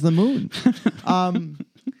Comes the Moon."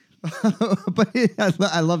 But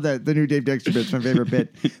I love that. The new Dave Dexter bit's my favorite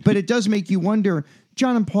bit. But it does make you wonder.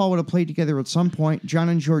 John and Paul would have played together at some point. John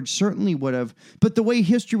and George certainly would have. But the way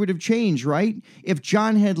history would have changed, right? If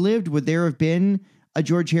John had lived, would there have been a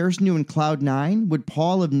George Harrison doing Cloud 9? Would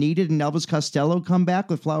Paul have needed an Elvis Costello come back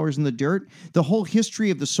with Flowers in the Dirt? The whole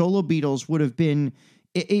history of the solo Beatles would have been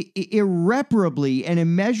irreparably and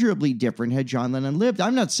immeasurably different had John Lennon lived.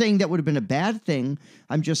 I'm not saying that would have been a bad thing.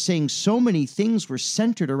 I'm just saying so many things were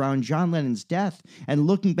centered around John Lennon's death, and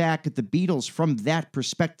looking back at the Beatles from that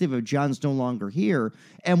perspective of John's no longer here,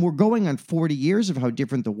 and we're going on 40 years of how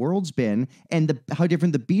different the world's been and how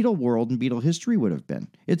different the Beatle world and Beatle history would have been.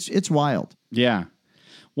 It's wild. Yeah.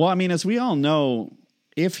 Well, I mean, as we all know,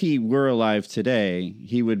 if he were alive today,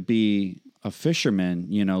 he would be a fisherman,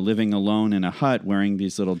 living alone in a hut wearing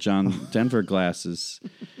these little John Denver glasses.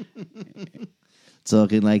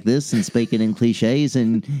 Talking like this and speaking in cliches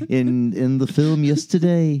in the film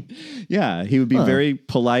Yesterday. Yeah, he would be very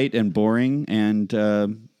polite and boring and,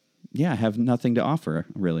 have nothing to offer,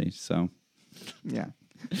 really. So, yeah.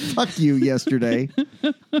 Fuck you, Yesterday.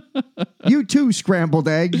 You too, scrambled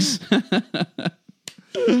eggs.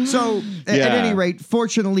 So, at any rate,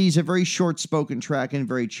 Fortunately is a very short-spoken track and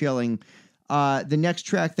very chilling. The next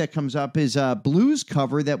track that comes up is a blues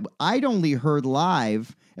cover that I'd only heard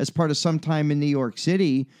live as part of Sometime in New York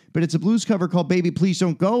City, but it's a blues cover called Baby Please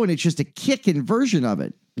Don't Go, and it's just a kickin' version of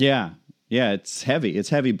it. Yeah. Yeah, it's heavy. It's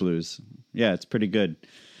heavy blues. Yeah, it's pretty good.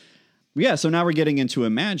 Yeah, so now we're getting into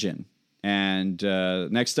Imagine. And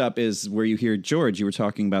next up is where you hear George. You were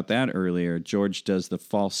talking about that earlier. George does the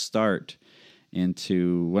false start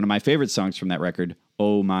into one of my favorite songs from that record,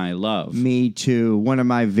 Oh My Love. Me too. One of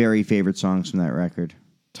my very favorite songs from that record.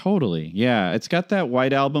 Totally. Yeah, it's got that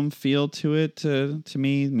White Album feel to it to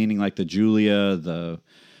me, meaning like the Julia, the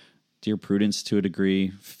Dear Prudence to a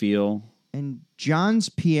degree feel. And John's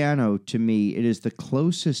piano, to me, it is the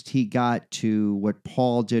closest he got to what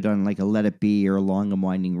Paul did on like a Let It Be or a Long and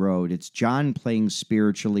Winding Road. It's John playing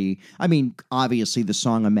spiritually. I mean, obviously the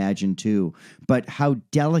song Imagine too, but how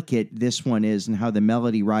delicate this one is and how the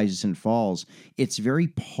melody rises and falls. It's very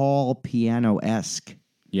Paul piano-esque.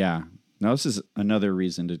 Yeah. No, this is another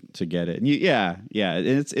reason to get it. And yeah.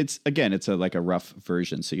 It's again, it's like a rough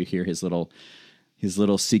version. So you hear his little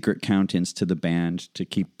secret count-ins to the band to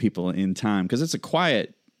keep people in time because it's a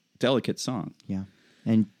quiet, delicate song. Yeah,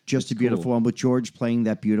 and just a beautiful one with George playing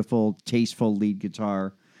that beautiful, tasteful lead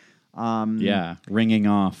guitar. Ringing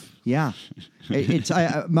off. Yeah, it's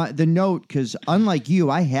the note because unlike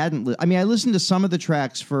you, I hadn't. I listened to some of the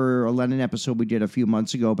tracks for a Lennon episode we did a few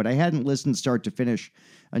months ago, but I hadn't listened start to finish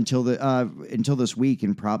until this week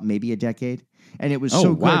in maybe a decade, and it was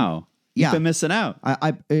so good. Wow. Yeah. You've been missing out.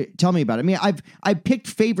 I tell me about it. I mean, I picked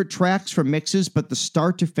favorite tracks from mixes, but the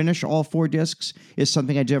start to finish, all 4 discs, is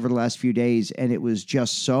something I did over the last few days, and it was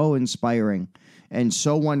just so inspiring and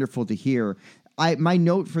so wonderful to hear. My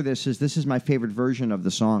note for this is my favorite version of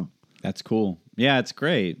the song. That's cool. Yeah, it's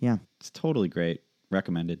great. Yeah. It's totally great.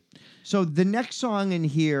 Recommended. So the next song in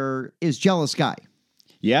here is Jealous Guy.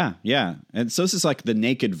 Yeah. And so this is like the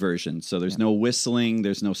naked version. So there's no whistling,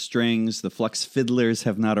 there's no strings. The Flux fiddlers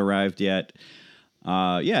have not arrived yet.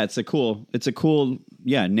 It's a cool,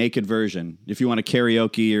 naked version. If you want to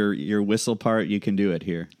karaoke your whistle part, you can do it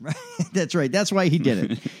here. That's right. That's why he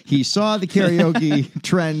did it. He saw the karaoke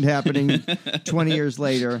trend happening 20 years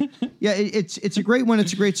later. Yeah, it's a great one.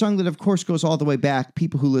 It's a great song that, of course, goes all the way back.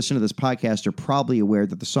 People who listen to this podcast are probably aware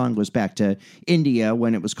that the song goes back to India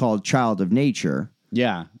when it was called Child of Nature.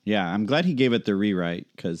 Yeah. I'm glad he gave it the rewrite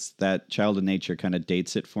because that Child of Nature kind of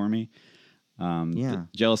dates it for me. The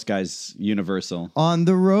Jealous Guy's universal. On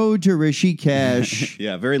the road to Rishikesh.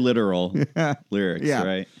 Yeah, very literal lyrics,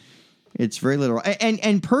 right? It's very literal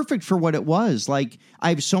and perfect for what it was. Like, I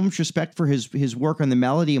have so much respect for his work on the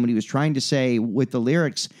melody and what he was trying to say with the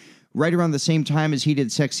lyrics right around the same time as he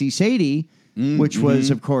did Sexy Sadie, which was,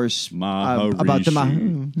 of course, about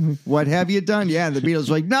the what have you done? Yeah, and the Beatles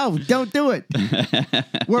were like, no, don't do it.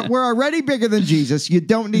 We're already bigger than Jesus. You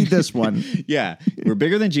don't need this one. Yeah, we're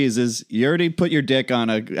bigger than Jesus. You already put your dick on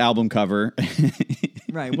an album cover.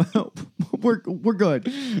 Right. Well, we're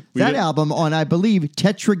good. That album on, I believe,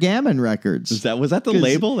 Tetragammon Records. Was that the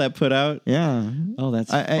label that put out? Yeah. Oh,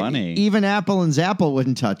 that's funny. Even Apple and Zapple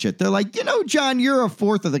wouldn't touch it. They're like, John, you're a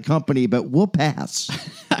fourth of the company, but we'll pass.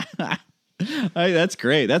 That's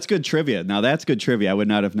great. That's good trivia. Now that's good trivia. I would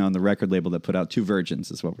not have known the record label that put out 2 Virgins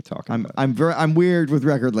is what we're talking about. I'm weird with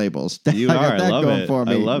record labels. You are. I love it. For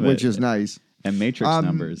me, I love which it. is nice. And Matrix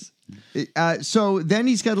numbers. So then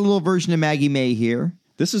he's got a little version of Maggie May here.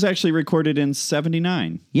 This was actually recorded in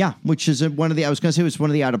 79. Yeah, which is one of the it was one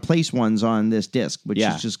of the out of place ones on this disc, which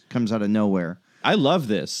just comes out of nowhere. I love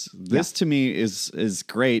this. This to me is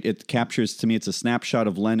great. It captures, to me, it's a snapshot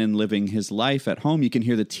of Lennon living his life at home. You can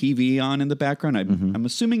hear the TV on in the background. I'm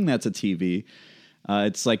assuming that's a TV.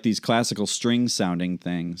 It's like these classical string sounding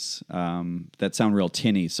things that sound real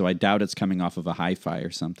tinny. So I doubt it's coming off of a hi-fi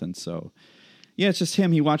or something. So yeah, it's just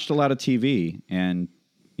him. He watched a lot of TV and,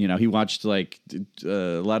 he watched like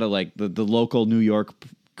a lot of like the local New York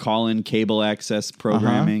call-in cable access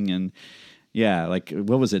programming and yeah, like,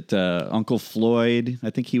 what was it? Uncle Floyd. I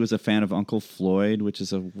think he was a fan of Uncle Floyd, which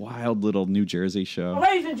is a wild little New Jersey show. Well,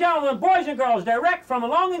 ladies and gentlemen, boys and girls, direct from a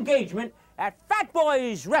long engagement at Fat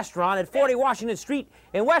Boy's Restaurant at 40 Washington Street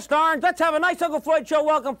in West Orange. Let's have a nice Uncle Floyd show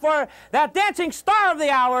welcome for that dancing star of the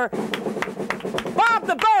hour, Bob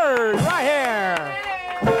the Bird, right here.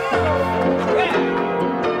 Yeah.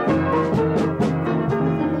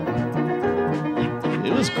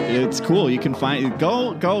 It's cool. You can find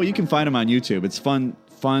go. You can find them on YouTube. It's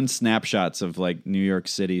fun snapshots of like New York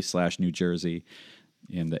City / New Jersey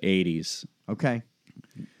in the 80s. Okay.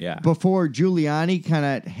 Yeah. Before Giuliani kind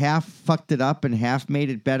of half fucked it up and half made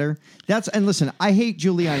it better. And listen, I hate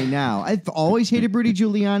Giuliani now. I've always hated Rudy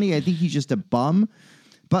Giuliani. I think he's just a bum.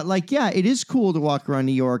 But like, yeah, it is cool to walk around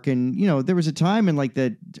New York. And, there was a time in like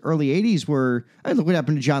the early 80s where, look what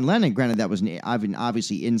happened to John Lennon. Granted, that was an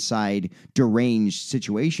obviously inside deranged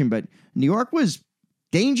situation. But New York was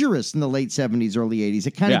dangerous in the late 70s, early 80s.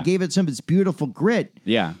 It kind of Yeah. gave it some of its beautiful grit.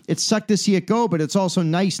 Yeah. It sucked to see it go, but it's also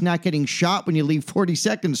nice not getting shot when you leave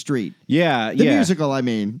 42nd Street. Yeah. The musical, I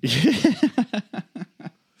mean.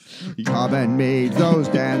 Come and meet those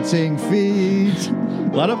dancing feet.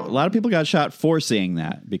 A lot of people got shot for saying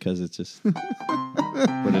that because it's just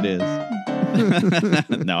what it is.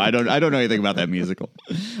 No, I don't know anything about that musical.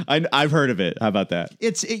 I've heard of it. How about that?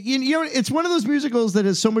 It's one of those musicals that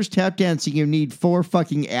has so much tap dancing you need 4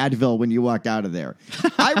 fucking Advil when you walk out of there.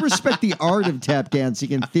 I respect the art of tap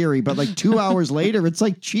dancing in theory, but like 2 hours later, it's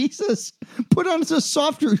like, Jesus, put on a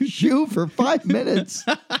softer shoe for 5 minutes.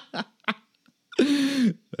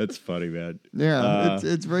 That's funny, man. Yeah,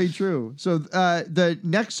 it's very true. So the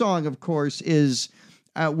next song, of course, is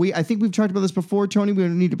I think we've talked about this before, Tony. We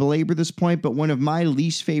don't need to belabor this point, but one of my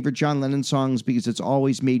least favorite John Lennon songs because it's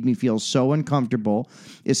always made me feel so uncomfortable,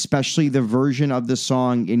 especially the version of the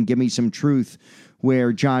song in "Give Me Some Truth,"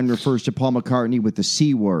 where John refers to Paul McCartney with the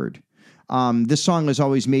C word. This song has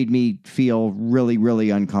always made me feel really, really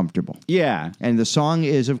uncomfortable. Yeah. And the song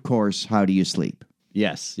is, of course, "How Do You Sleep?"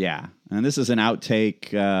 Yes. Yeah. And this is an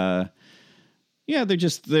outtake. Yeah,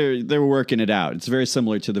 they're working it out. It's very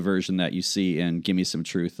similar to the version that you see in "Give Me Some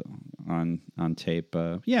Truth" on tape.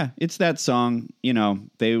 Yeah, it's that song. You know,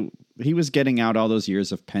 he was getting out all those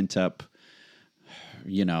years of pent up,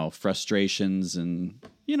 frustrations, and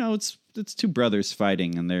it's two brothers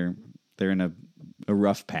fighting, and they're in a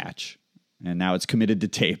rough patch, and now it's committed to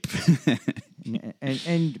tape.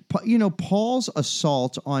 and Paul's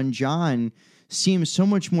assault on John seems so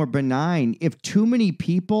much more benign. If too many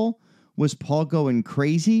people, was Paul going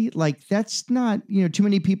crazy? Like, that's not, too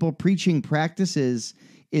many people preaching practices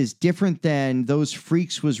is different than those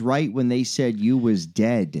freaks was right when they said you was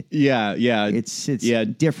dead. Yeah. It's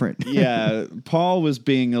different. Yeah. Paul was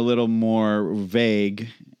being a little more vague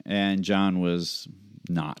and John was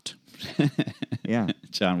not. Yeah.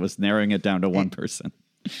 John was narrowing it down to one person.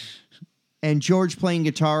 And George playing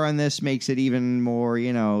guitar on this makes it even more,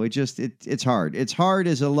 it's hard. It's hard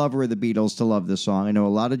as a lover of the Beatles to love this song. I know a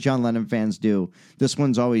lot of John Lennon fans do. This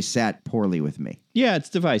one's always sat poorly with me. Yeah, it's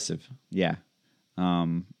divisive. Yeah.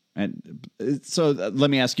 And so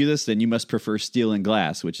let me ask you this, then. You must prefer Steel and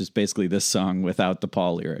Glass, which is basically this song without the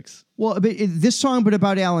Paul lyrics. Well, this song, but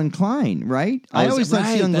about Alan Klein, right? I always thought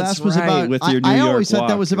Steel and Glass was about. With your New I York always thought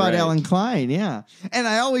that walk, was about right. Alan Klein, yeah. And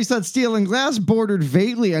I always thought Steel and Glass bordered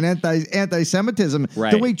vaguely on anti-Semitism.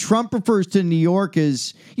 Right. The way Trump refers to New York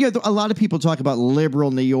is, a lot of people talk about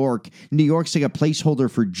liberal New York. New York's like a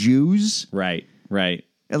placeholder for Jews. Right.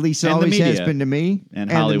 At least it And the always has media. been to me.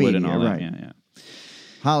 And Hollywood the media, and all right. that. Yeah.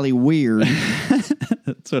 Holly weird.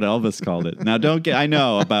 That's what Elvis called it. Now, I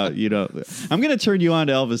know about, I'm going to turn you on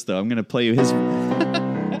to Elvis, though. I'm going to play you his.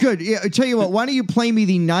 Good. Yeah, I tell you what, why don't you play me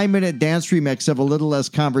the 9-minute dance remix of A Little Less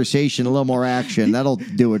Conversation, a little more action. That'll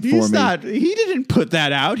do it for me. He didn't put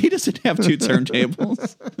that out. He doesn't have 2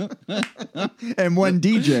 turntables. And one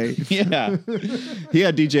DJ. Yeah. He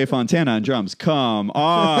had DJ Fontana on drums. Come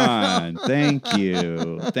on. Thank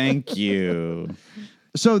you.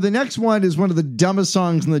 So the next one is one of the dumbest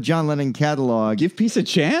songs in the John Lennon catalog. Give Peace a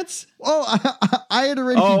Chance? Oh, I had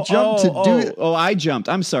already jumped to do it. Oh, I jumped.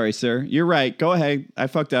 I'm sorry, sir. You're right. Go ahead. I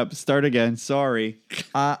fucked up. Start again. Sorry.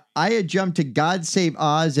 I had jumped to God Save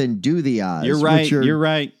Oz and Do the Oz. You're right. Which are You're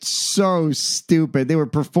right. so stupid. They were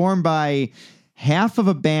performed by half of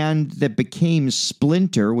a band that became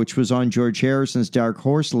Splinter, which was on George Harrison's Dark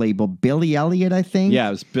Horse label. Billy Elliot, I think. Yeah, it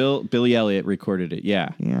was Billy Elliot recorded it. Yeah.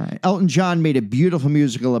 Yeah. Elton John made a beautiful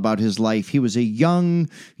musical about his life. He was a young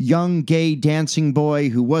gay dancing boy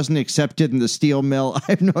who wasn't accepted in the steel mill.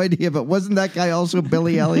 I have no idea, but wasn't that guy also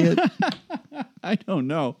Billy Elliot? I don't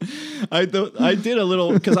know. I did a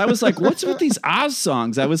little because I was like, "What's with these Oz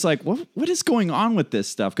songs?" I was like, "What is going on with this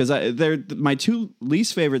stuff?" Because they're my 2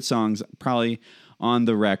 least favorite songs, probably on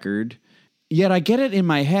the record. Yet I get it in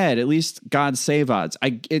my head. At least God Save Oz.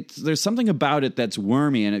 There's something about it that's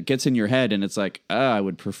wormy, and it gets in your head, and it's like, I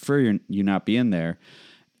would prefer you not be in there.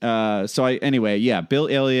 Bill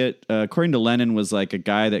Elliot, according to Lennon, was like a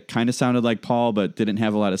guy that kind of sounded like Paul, but didn't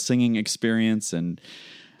have a lot of singing experience, and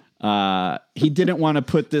he didn't want to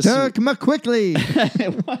put this. Come on, quickly.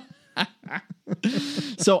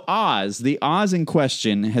 So the Oz in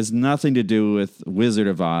question has nothing to do with Wizard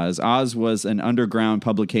of Oz. Oz was an underground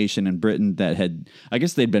publication in Britain that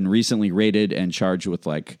they'd been recently raided and charged with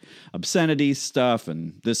like obscenity stuff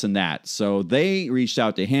and this and that. So they reached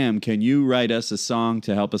out to him. Can you write us a song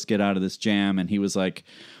to help us get out of this jam? And he was like,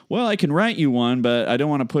 well, I can write you one, but I don't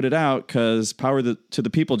want to put it out because Power to the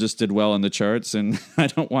People just did well in the charts, and I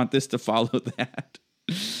don't want this to follow that.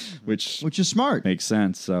 Which is smart. Makes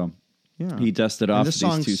sense. So Yeah. He dusted off this these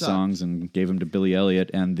song two sucked. songs and gave them to Billy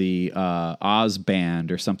Elliot and the Oz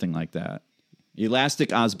Band or something like that.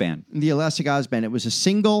 Elastic Oz Band. The Elastic Oz Band. It was a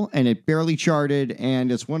single, and it barely charted, and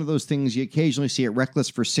it's one of those things you occasionally see at Reckless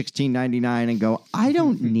for $16.99 and go, I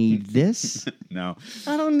don't need this. No.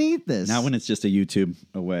 I don't need this. Not when it's just a YouTube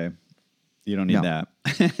away. You don't need No.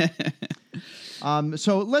 that.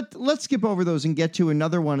 So let's skip over those and get to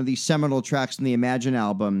another one of these seminal tracks in the Imagine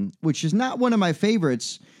album, which is not one of my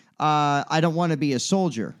favorites. I Don't Want to Be a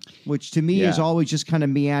Soldier, which to me is Yeah. always just kind of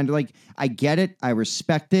meander. Like, I get it. I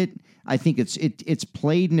respect it. I think it's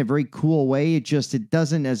played in a very cool way. It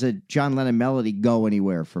doesn't, as a John Lennon melody, go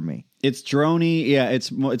anywhere for me. It's droney. Yeah,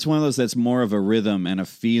 it's one of those that's more of a rhythm and a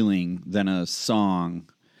feeling than a song.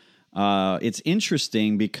 It's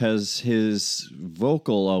interesting because his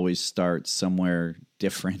vocal always starts somewhere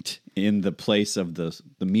different in the place of the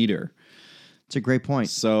meter. It's a great point.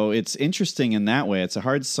 So it's interesting in that way. It's a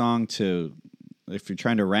hard song to, if you're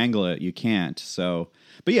trying to wrangle it, you can't. So,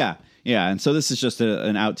 but yeah. And so this is just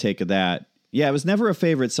an outtake of that. Yeah, it was never a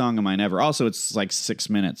favorite song of mine ever. Also, it's like 6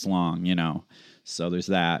 minutes long, So there's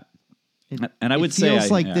that. And I would say, feels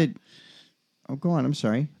like the. Oh, go on. I'm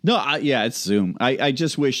sorry. No, it's Zoom. I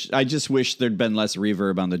just wish there'd been less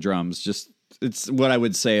reverb on the drums. It's what I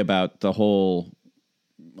would say about the whole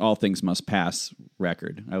All Things Must Pass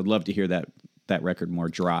record. I would love to hear that record more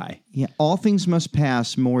dry. Yeah, All Things Must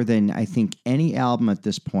Pass more than I think any album at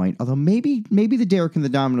this point. Although maybe the Derek and the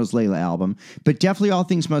Dominoes Layla album, but definitely All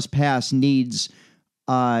Things Must Pass needs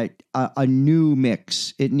a new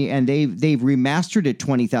mix. And they've remastered it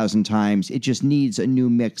 20,000 times. It just needs a new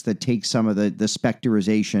mix that takes some of the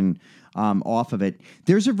specterization off of it.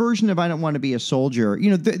 There's a version of I Don't Want to Be a Soldier.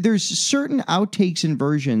 There's certain outtakes and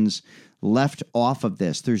versions left off of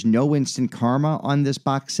this. There's no Instant Karma on this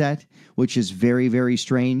box set, which is very, very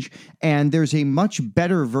strange. And there's a much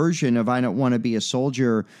better version of I Don't Want to Be a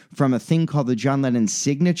Soldier from a thing called the John Lennon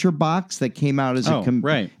Signature Box that came out as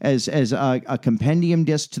as a compendium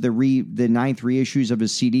disc to the 9th reissues of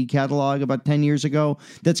his CD catalog about 10 years ago.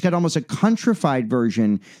 That's got almost a countrified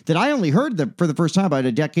version that I only heard for the first time about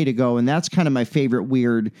a decade ago, and that's kind of my favorite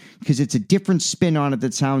weird because it's a different spin on it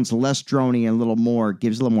that sounds less drony and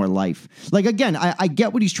gives a little more life. Like, again, I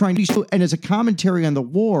get what he's trying to do, and as a commentary on the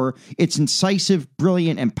war, it's incisive,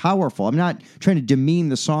 brilliant, and powerful. I'm not trying to demean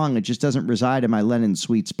the song. It just doesn't reside in my Lennon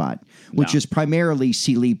sweet spot, which is primarily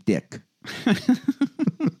See Leap Dick.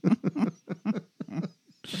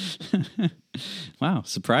 Wow,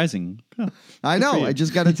 surprising. I know. I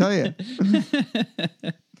just got to tell you.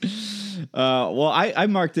 Well, I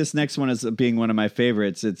marked this next one as being one of my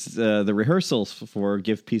favorites. It's the rehearsals for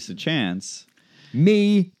Give Peace a Chance.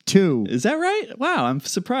 Me too. Is that right? Wow, I'm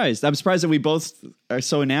surprised. I'm surprised that we both are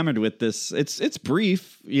so enamored with this. It's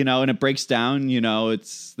brief, and it breaks down,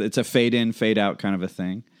 it's a fade in, fade out kind of a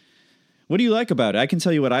thing. What do you like about it? I can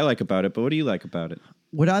tell you what I like about it, but what do you like about it?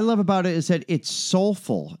 What I love about it is that it's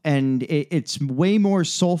soulful, and it's way more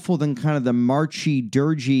soulful than kind of the marchy,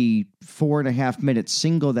 dirgy 4.5-minute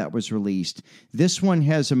single that was released. This one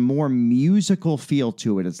has a more musical feel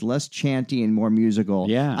to it. It's less chanty and more musical.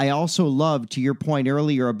 Yeah. I also love, to your point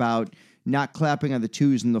earlier about not clapping on the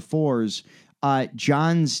 2s and the 4s,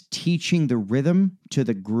 John's teaching the rhythm to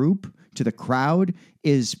the group, to the crowd,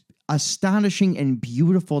 is astonishing and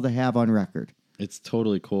beautiful to have on record. It's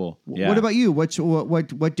totally cool. Yeah. What about you?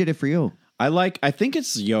 What did it for you? I think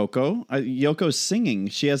it's Yoko. Yoko's singing.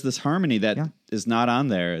 She has this harmony that is not on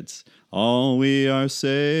there. It's all we are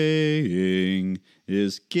saying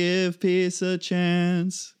is give peace a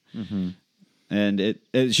chance. Mm-hmm. And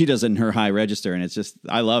she does it in her high register, and it's just,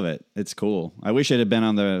 I love it. It's cool. I wish it had been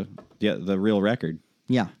on the real record.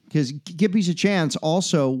 Yeah, because Give Peace a Chance,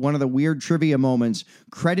 also one of the weird trivia moments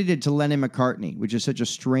credited to Lennon McCartney, which is such a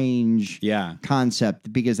strange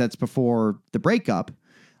concept because that's before the breakup.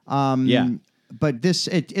 But this,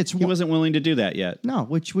 it's he wasn't willing to do that yet. No,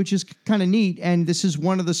 which is kind of neat. And this is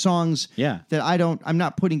one of the songs that I'm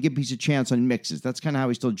not putting Give Peace a Chance on mixes. That's kind of how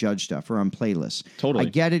we still judge stuff, or on playlists. Totally. I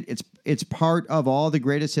get it. It's part of all the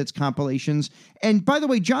greatest hits compilations. And by the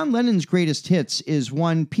way, John Lennon's greatest hits is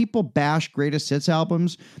one people bash greatest hits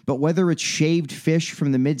albums, but whether it's Shaved Fish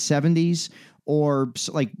from the mid 70s or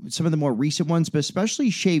like some of the more recent ones, but especially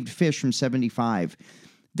Shaved Fish from 75,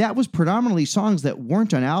 that was predominantly songs that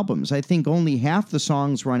weren't on albums. I think only half the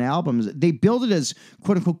songs were on albums. They billed it as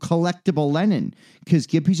quote-unquote collectible Lennon because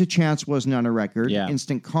Give Peace a Chance wasn't on a record. Yeah.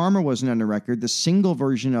 Instant Karma wasn't on a record. The single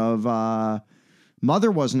version of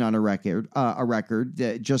Mother wasn't on a record.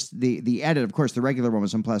 Just the edit, of course, the regular one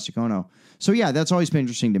was on Plastic Ono. So yeah, that's always been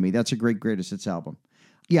interesting to me. That's a great greatest hits album.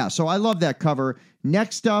 Yeah, so I love that cover.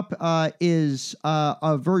 Next up is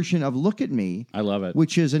a version of Look at Me. I love it.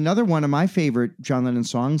 Which is another one of my favorite John Lennon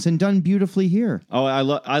songs and done beautifully here. Oh, I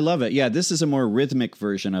love it. Yeah, this is a more rhythmic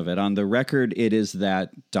version of it. On the record, it is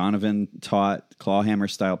that Donovan taught clawhammer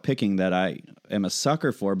style picking that I am a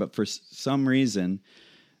sucker for, but for some reason,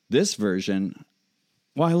 this version,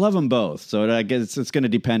 well, I love them both. So I guess it's going to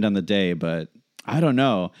depend on the day, but I don't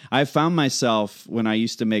know. I found myself when I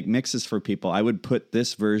used to make mixes for people, I would put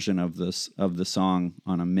this version of the song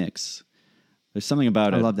on a mix. There's something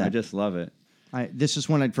about it. I love that. I just love it. This is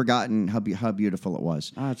one I'd forgotten how beautiful it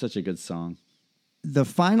was. Ah, it's such a good song. The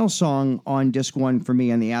final song on disc 1 for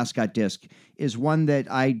me on the Ascot disc is one that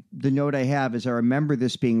the note I have is I remember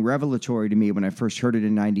this being revelatory to me when I first heard it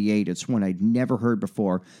in 98. It's one I'd never heard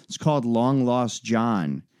before. It's called Long Lost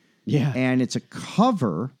John. Yeah. And it's a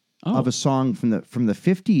cover of a song from the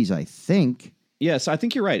 50s, I think. Yes, I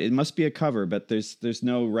think you're right. It must be a cover, but there's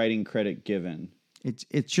no writing credit given.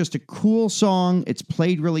 It's just a cool song. It's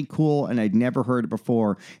played really cool, and I'd never heard it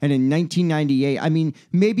before. And in 1998, I mean,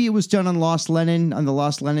 maybe it was done on the Lost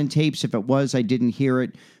Lennon tapes. If it was, I didn't hear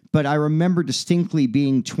it. But I remember distinctly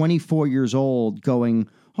being 24 years old going,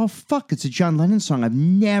 oh, fuck, it's a John Lennon song I've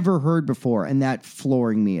never heard before. And that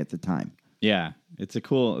flooring me at the time. Yeah, it's a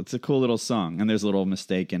cool little song. And there's a little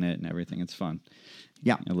mistake in it and everything. It's fun.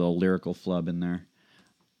 Yeah. A little lyrical flub in there.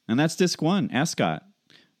 And that's disc 1, Ascot.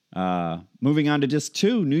 Moving on to disc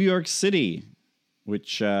 2, New York City,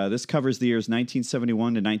 which this covers the years 1971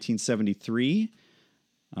 to 1973,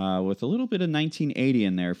 with a little bit of 1980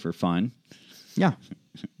 in there for fun. Yeah,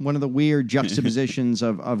 one of the weird juxtapositions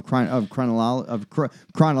of chronology.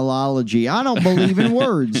 I don't believe in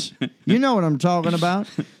words. You know what I'm talking about.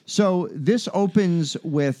 So this opens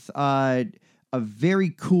with a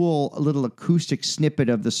very cool little acoustic snippet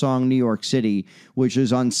of the song New York City, which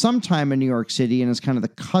is on Sometime in New York City, and it's kind of the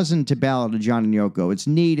cousin to Ballad of John and Yoko. It's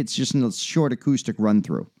neat. It's just a short acoustic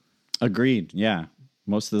run-through. Agreed. Yeah.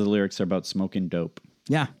 Most of the lyrics are about smoking dope.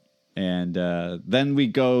 Yeah. And then we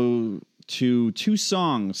go to 2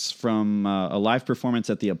 songs from a live performance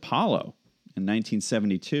at the Apollo in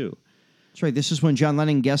 1972. That's right. This is when John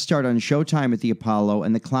Lennon guest starred on Showtime at the Apollo,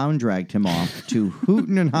 and the clown dragged him off to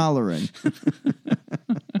hootin' and hollerin'.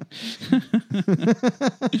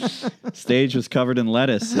 Stage was covered in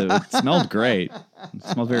lettuce. It smelled great. It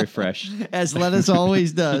smelled very fresh. As lettuce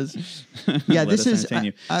always does. Yeah, this is...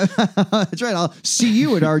 that's right. I'll see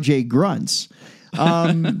you at RJ Grunt's.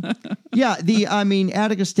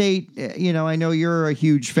 Attica State, I know you're a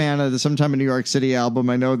huge fan of the Sometime in New York City album.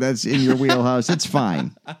 I know that's in your wheelhouse. It's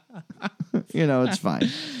fine. It's fine.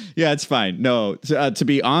 Yeah, it's fine. No, to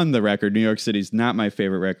be on the record, New York City's not my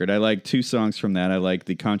favorite record. I like 2 songs from that. I like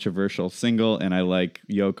the controversial single, and I like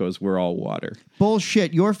Yoko's We're All Water.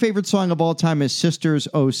 Bullshit. Your favorite song of all time is Sisters,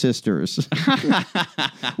 Oh Sisters,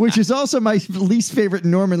 which is also my least favorite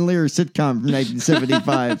Norman Lear sitcom from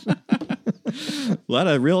 1975. A lot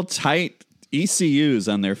of real tight ECUs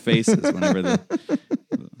on their faces whenever the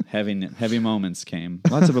heavy moments came.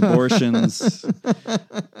 Lots of abortions.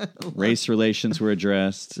 Race relations were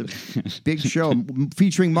addressed. Big show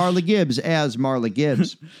featuring Marla Gibbs as Marla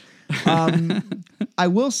Gibbs. I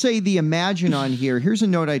will say the Imagine on here. Here's a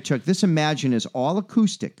note I took. This Imagine is all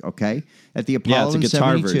acoustic, okay? At the Apollo in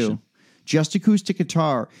 72. Version. Just acoustic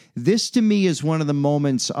guitar. This to me is one of the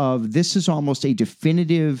moments of this is almost a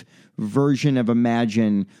definitive version of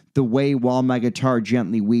Imagine, the way While My Guitar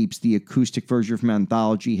Gently Weeps, the acoustic version from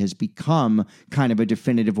Anthology, has become kind of a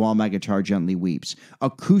definitive While My Guitar Gently Weeps.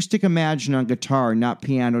 Acoustic Imagine on guitar, not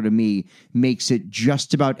piano to me, makes it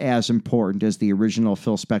just about as important as the original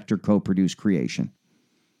Phil Spector co-produced creation.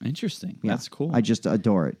 Interesting. Yeah, that's cool. I just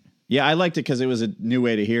adore it. Yeah, I liked it because it was a new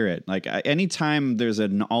way to hear it. Like anytime there's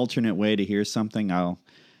an alternate way to hear something, I'll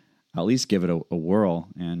at least give it a whirl.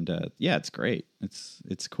 And it's great.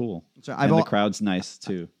 It's cool. So and the crowd's nice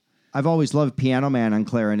too. I've always loved Piano Man on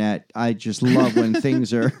clarinet. I just love when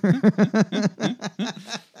things are.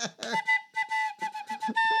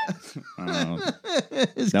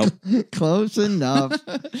 Nope. Close enough.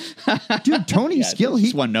 Dude, Tony Skill,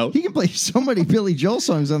 just one note. He can play so many Billy Joel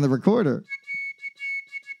songs on the recorder.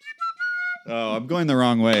 Oh, I'm going the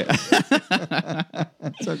wrong way.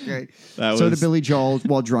 It's okay. So did Billy Joel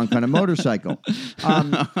while drunk on a motorcycle.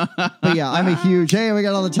 But yeah, I'm a huge, hey, we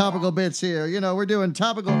got all the topical bits here. We're doing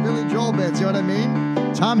topical Billy Joel bits. You know what I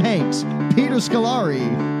mean? Tom Hanks, Peter Scolari.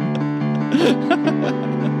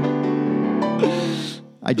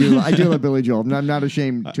 I do love Billy Joel. I'm not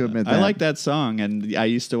ashamed to admit that. I like that song, and I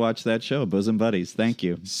used to watch that show, Bosom Buddies. Thank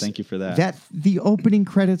you for that. The opening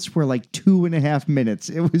credits were like 2.5 minutes.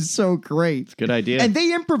 It was so great. Good idea. And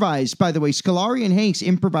they improvised, by the way. Scolari and Hanks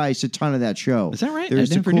improvised a ton of that show. Is that right?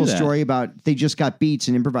 There's I a never cool knew that. story about they just got beats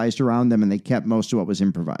and improvised around them, and they kept most of what was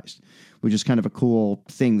improvised, which is kind of a cool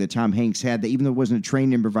thing that Tom Hanks had. That even though it wasn't a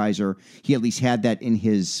trained improviser, he at least had that in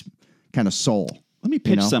his kind of soul. Let me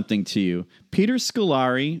pitch something to you. Peter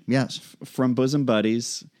Scolari, Yes. from Bosom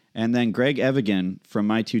Buddies, and then Greg Evigan from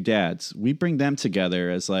My Two Dads. We bring them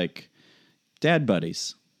together as like dad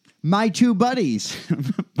buddies. My two buddies.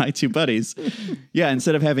 My two buddies. Yeah,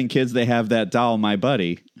 instead of having kids, they have that doll, My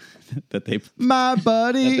Buddy, that they My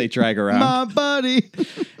buddy. that they drag around. My buddy.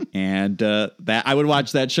 And that I would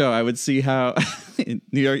watch that show. I would see how in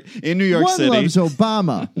New York One City. loves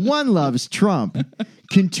Obama. One loves Trump.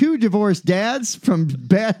 Can two divorced dads from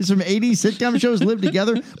 80s sitcom shows live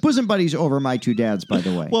together? Bosom Buddies over My Two Dads, by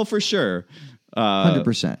the way. Well, for sure.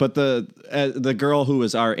 100%. But the girl who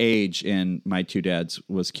was our age in My Two Dads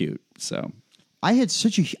was cute. So I had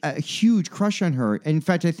such a huge crush on her. In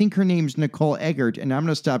fact, I think her name's Nicole Eggert, and I'm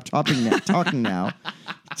going to stop talking now.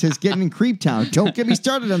 It says getting in Creeptown. Don't get me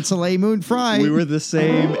started on Soleil Moon Frye. we were the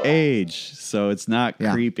same age, so it's not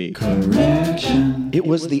Yeah. creepy. It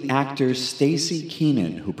was the actor Stacy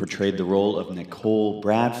Keenan who portrayed the role of Nicole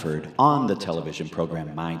Bradford on the television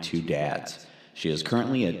program My Two Dads. She is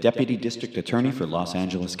currently a deputy district attorney for Los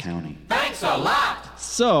Angeles County.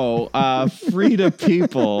 So, Frida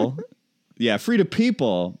People. Yeah, Frida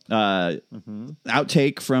People.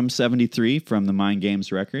 Outtake from '73 from the Mind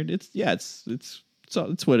Games record. It's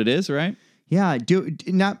what it is, right? Yeah,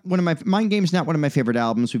 not one of my Mind Game's not one of my favorite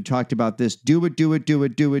albums. We've talked about this. Do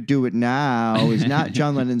it now is not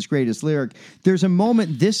John Lennon's greatest lyric. There's a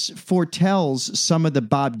moment this foretells some of the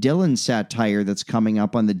Bob Dylan satire that's coming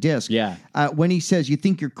up on the disc. Yeah. When he says you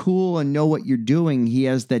think you're cool and know what you're doing, he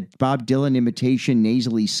has that Bob Dylan imitation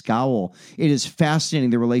nasally scowl. It is fascinating,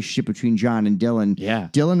 the relationship between John and Dylan. Yeah.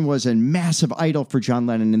 Dylan was a massive idol for John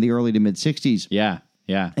Lennon in the early to mid 60s. Yeah.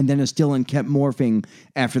 And then as Dylan kept morphing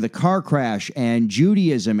after the car crash and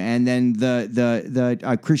Judaism and then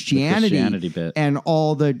the Christianity bit. and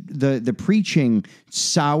all the preaching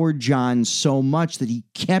soured John so much that he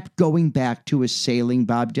kept going back to assailing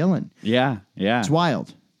Bob Dylan. Yeah. It's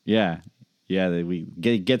wild. Yeah.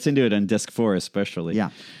 Gets into it on disc 4 especially. Yeah.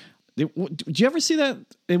 Did you ever see that?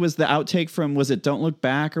 It was the outtake from, was it Don't Look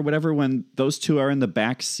Back or whatever, when those two are in the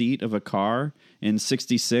back seat of a car in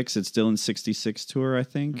 66. It's Dylan's 66 tour, I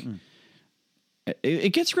think.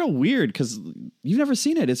 It gets real weird because you've never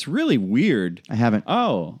seen it. It's really weird. I haven't.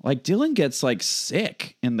 Oh, like Dylan gets like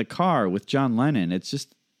sick in the car with John Lennon. It's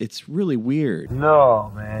really weird.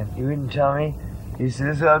 No, man, you wouldn't tell me. He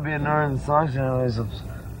said this ought to be another of the songs, and it was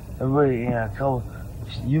everybody,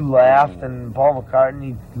 you laughed, and Paul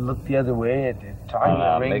McCartney looked the other way at talking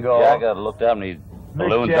to Ringo. Mick Jagger looked up and his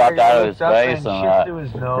balloon Jagger dropped out of his looked up face, and and shifted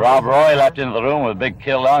his nose. Rob Roy left into the room with a big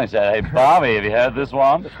kill on. He said, "Hey, Bobby, have you heard this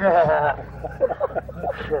one?"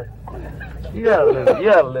 You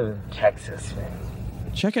gotta live in Texas, man.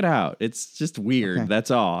 Check it out. It's just weird. Okay.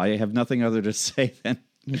 That's all. I have nothing other to say than.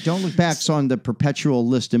 Don't Look Back's on the perpetual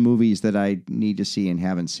list of movies that I need to see and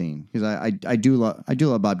haven't seen because I do love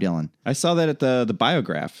Bob Dylan. I saw that at the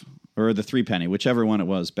Biograph or the Threepenny, whichever one it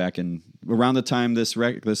was, back in around the time this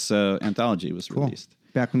anthology was released.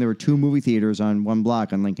 Back when there were 2 movie theaters on one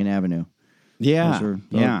block on Lincoln Avenue. Yeah,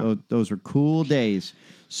 Those were cool days.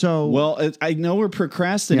 So Well, I know we're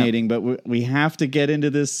procrastinating, but we have to get into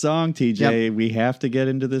this song, TJ. Yep. We have to get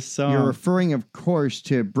into this song. you're referring, of course,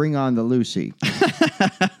 to Bring On the Lucy.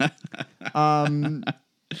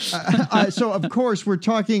 So, of course, we're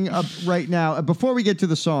talking right now. Before we get to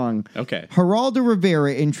the song, Okay. Geraldo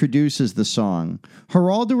Rivera introduces the song.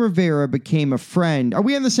 Geraldo Rivera became a friend. Are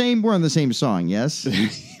we on the same? We're on the same song, yes?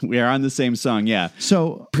 We are on the same song, yeah.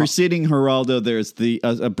 So, Preceding Geraldo, there's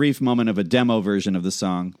a brief moment of a demo version of the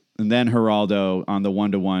song, and then Geraldo on the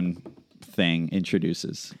 1-to-1 thing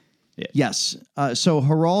introduces it. yes. So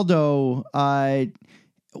Geraldo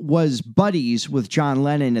was buddies with John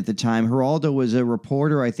Lennon at the time. Geraldo was a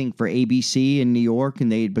reporter, I think, for ABC in New York, and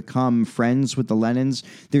they had become friends with the Lennons.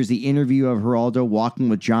 There's the interview of Geraldo walking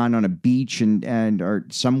with John on a beach or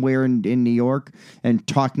somewhere in New York and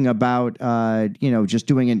talking about, just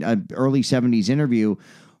doing an early 70s interview.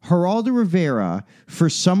 Geraldo Rivera, for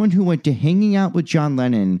someone who went to hanging out with John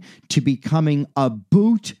Lennon to becoming a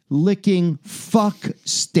boot-licking fuck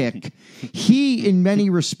stick, he, in many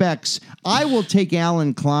respects, I will take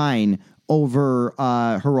Alan Klein over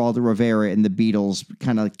Geraldo Rivera in the Beatles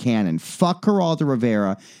kind of canon. Fuck Geraldo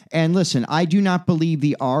Rivera. And listen, I do not believe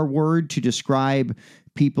the R word to describe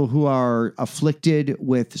people who are afflicted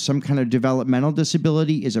with some kind of developmental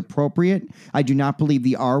disability is appropriate. I do not believe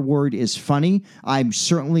the R word is funny. I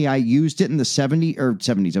used it in the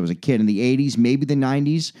 70s. I was a kid in the 80s, maybe the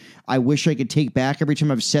 90s. I wish I could take back every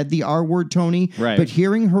time I've said the R word, Tony. Right. But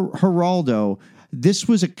hearing Geraldo, this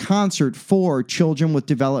was a concert for children with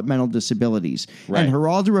developmental disabilities. Right. And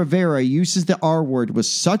Geraldo Rivera uses the R word with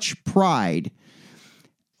such pride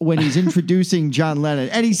when he's introducing John Lennon,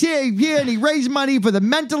 and he's here, and he raised money for the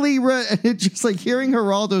mentally. It's just like hearing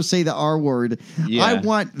Geraldo say the R word. Yeah. I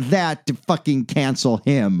want that to fucking cancel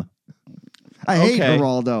him. I hate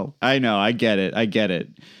Geraldo. I know. I get it.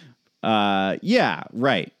 Yeah,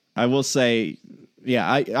 right. I will say,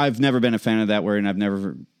 yeah, I've never been a fan of that word, and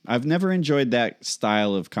I've never enjoyed that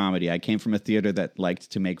style of comedy. I came from a theater that liked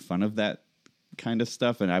to make fun of that kind of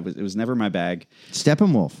stuff, and it was never my bag.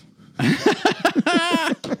 Steppenwolf.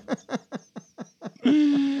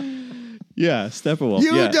 Yeah, Steppenwolf.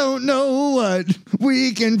 You don't know what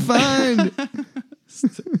we can find.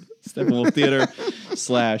 Steppenwolf Theater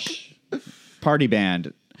 / party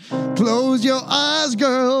band. Close your eyes,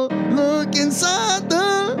 girl. Look inside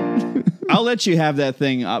the. I'll let you have that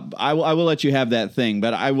thing. I will let you have that thing.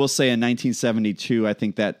 But I will say in 1972, I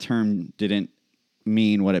think that term didn't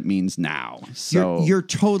mean what it means now. So you're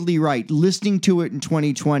totally right. Listening to it in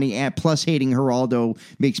 2020 and plus hating Geraldo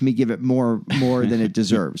makes me give it more than it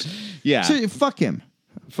deserves. Yeah. So fuck him.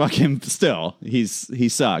 Fuck him still. He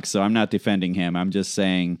sucks. So I'm not defending him. I'm just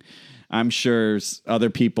saying I'm sure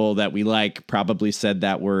other people that we like probably said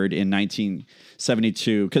that word in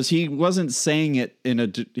 1972 because he wasn't saying it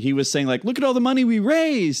he was saying like, look at all the money we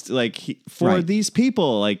raised for these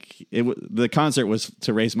people. Like the concert was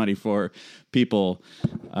to raise money for people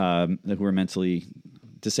who were mentally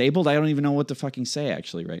disabled. I don't even know what to fucking say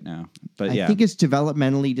actually right now. But I think it's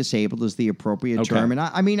developmentally disabled is the appropriate term. And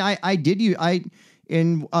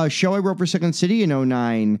in a show I wrote for Second City in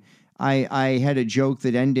 2009, I had a joke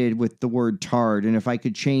that ended with the word "tard," and if I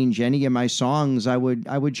could change any of my songs, I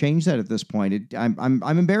would change that at this point. I'm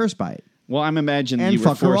embarrassed by it. Well, I'm imagining and you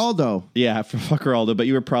were fuck Geraldo. Yeah, fuck Geraldo, but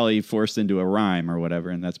you were probably forced into a rhyme or whatever,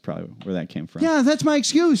 and that's probably where that came from. Yeah, that's my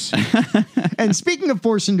excuse. And speaking of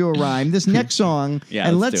forced into a rhyme, this next song,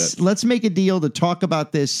 and let's make a deal to talk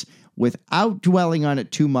about this without dwelling on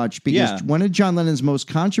it too much, because one of John Lennon's most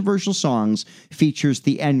controversial songs features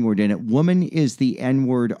the N-word in it. Woman is the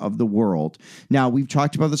N-word of the world. Now, we've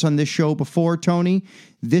talked about this on this show before, Tony.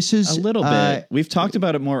 This is a little bit. We've talked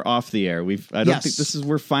about it more off the air. I don't think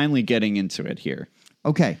we're finally getting into it here.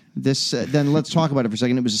 Okay, then let's talk about it for a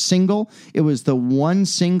second. It was a single. It was the one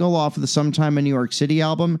single off of the Sometime in New York City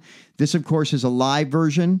album. This, of course, is a live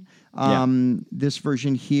version. This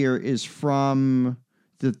version here is from...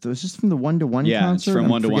 Was this from the 1-to-1 concert? Yeah, it's from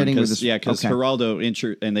 1-to-1. Because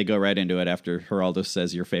Geraldo, and they go right into it after Geraldo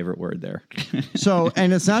says your favorite word there. So,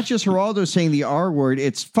 and it's not just Geraldo saying the R word,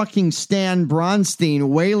 it's fucking Stan Bronstein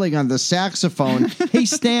wailing on the saxophone. Hey,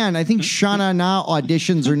 Stan, I think Shana Na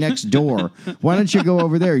auditions are next door. Why don't you go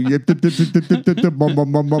over there? Get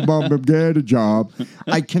a job.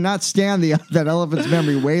 I cannot stand that Elephant's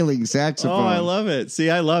Memory wailing saxophone. Oh, I love it.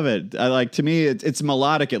 See, I love it. To me, it's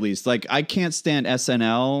melodic at least. Like, I can't stand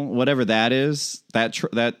SNL. Whatever that is, that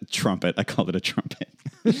trumpet. I call it a trumpet.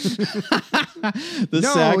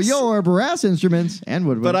 Sax, your brass instruments and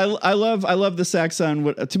woodwind. But I love the sax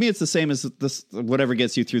on. To me, it's the same as this. Whatever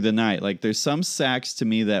gets you through the night. Like there's some sax to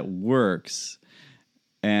me that works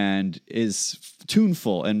and is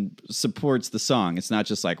tuneful and supports the song. It's not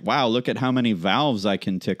just like, wow, look at how many valves I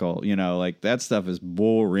can tickle. Like that stuff is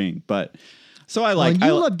boring. But so I like.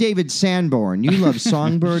 You love David Sanborn. You love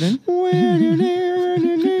Songbird and.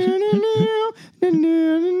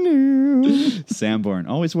 Sanborn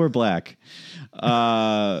always wore black.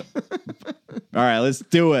 All right, let's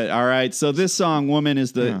do it. All right. So this song, Woman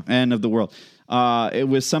is the End of the World. It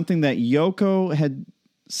was something that Yoko had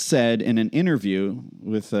said in an interview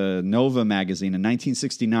with Nova magazine in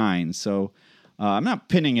 1969. So I'm not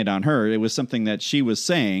pinning it on her. It was something that she was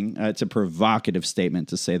saying. It's a provocative statement,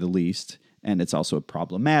 to say the least. And it's also a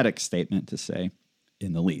problematic statement, to say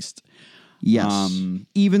in the least. Yes.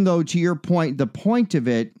 Even though, to your point, the point of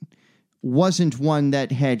it wasn't one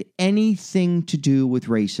that had anything to do with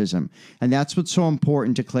racism. And that's what's so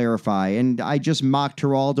important to clarify. And I just mocked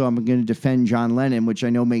Geraldo. I'm going to defend John Lennon, which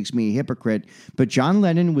I know makes me a hypocrite. But John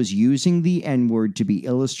Lennon was using the N-word to be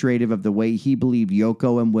illustrative of the way he believed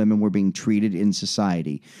Yoko and women were being treated in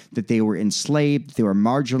society, that they were enslaved, they were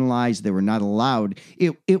marginalized, they were not allowed.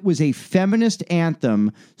 It was a feminist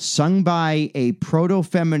anthem sung by a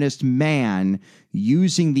proto-feminist man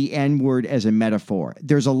using the N-word as a metaphor.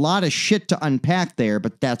 There's a lot of shit to unpack there,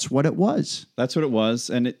 but that's what it was. That's what it was.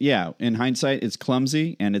 And in hindsight, it's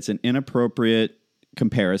clumsy and it's an inappropriate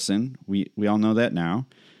comparison. We all know that now.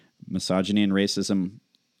 Misogyny and racism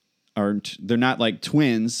they're not like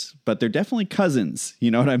twins, but they're definitely cousins.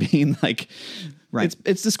 You know what I mean? Like, right.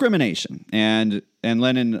 It's discrimination. And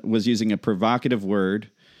Lennon was using a provocative word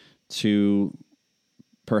to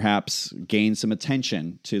perhaps gain some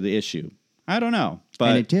attention to the issue. I don't know, but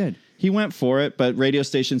and it did. He went for it, but radio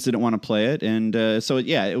stations didn't want to play it, and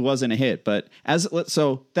it wasn't a hit. But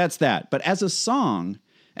so that's that. But as a song,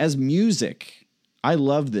 as music, I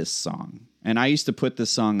love this song, and I used to put this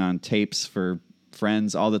song on tapes for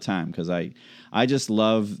friends all the time because I just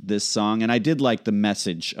love this song, and I did like the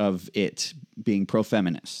message of it being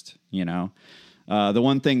pro-feminist. You know, the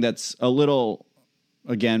one thing that's a little,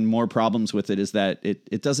 again, more problems with it is that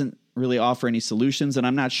it doesn't really offer any solutions, and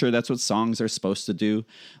I'm not sure that's what songs are supposed to do,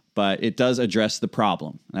 but it does address the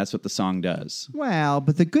problem. That's what the song does. Well,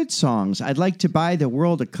 but the good songs, I'd like to buy the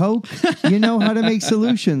world a Coke. You know how to make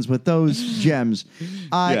solutions with those gems.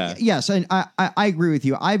 Yes, and I agree with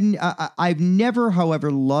you. I've never, however,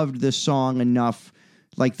 loved this song enough.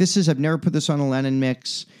 Like I've never put this on a Lennon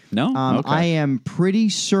mix. No? Okay. I am pretty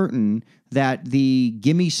certain that the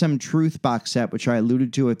Gimme Some Truth box set, which I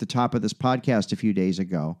alluded to at the top of this podcast a few days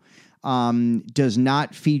ago, does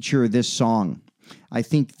not feature this song. I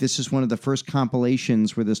think this is one of the first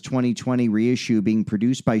compilations where this 2020 reissue being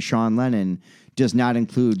produced by Sean Lennon does not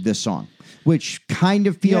include this song, which kind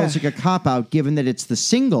of feels like a cop-out given that it's the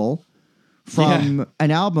single from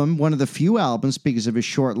an album, one of the few albums because of his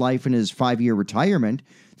short life and his 5-year retirement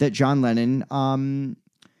that John Lennon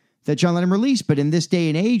released. But in this day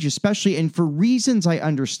and age, especially, and for reasons I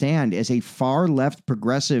understand, as a far left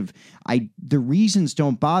progressive, the reasons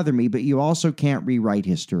don't bother me, but you also can't rewrite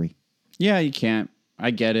history. Yeah, you can't.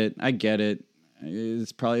 I get it.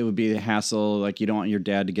 It probably would be a hassle. Like, you don't want your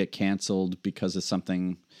dad to get canceled because of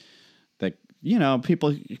something that, you know,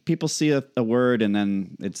 people see a word and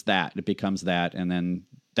then it becomes that. And then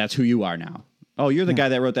that's who you are now. Oh, you're the guy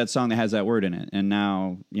that wrote that song that has that word in it. And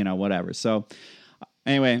now, you know, whatever. So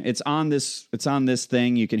anyway, it's on this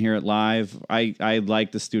thing. You can hear it live. I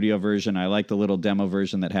like the studio version. I like the little demo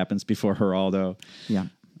version that happens before Geraldo. Yeah.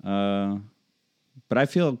 But I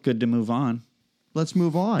feel good to move on. Let's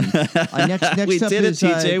move on. Next we up did is, it,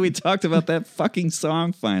 TJ. We talked about that fucking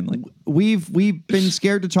song finally. We've been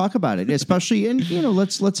scared to talk about it, especially, and you know,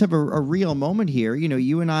 let's have a real moment here. You know,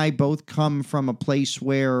 you and I both come from a place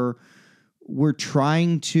where we're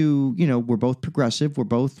trying to, you know, we're both progressive. We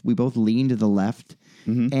both lean to the left.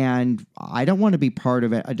 Mm-hmm. And I don't want to be part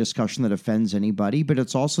of a discussion that offends anybody, but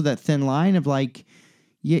it's also that thin line of like,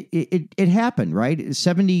 it happened, right?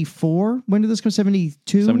 74? When did this come?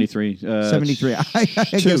 72? 73. 73. I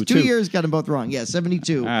guess 2 years got them both wrong. Yeah,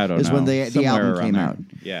 72 is when the album came out.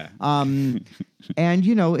 Yeah. And,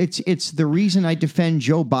 you know, it's the reason I defend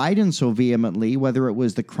Joe Biden so vehemently, whether it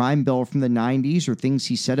was the crime bill from the 90s or things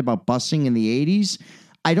he said about busing in the 80s.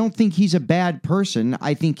 I don't think he's a bad person.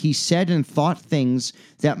 I think he said and thought things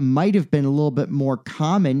that might have been a little bit more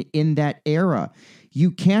common in that era. You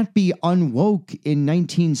can't be unwoke in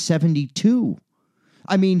 1972.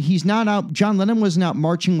 I mean, he's not out. John Lennon wasn't out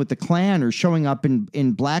marching with the Klan or showing up in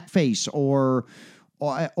blackface or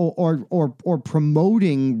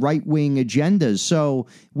promoting right-wing agendas. So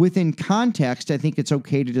within context, I think it's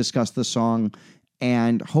okay to discuss the song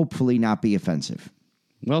and hopefully not be offensive.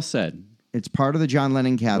 Well said. It's part of the John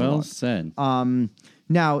Lennon catalog. Well said.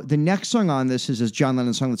 Now, the next song on this is a John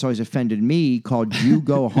Lennon song that's always offended me called You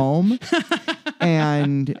Go Home.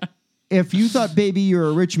 And if you thought Baby You're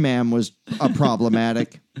a Rich Man was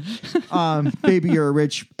problematic, Baby You're a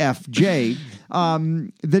Rich FJ,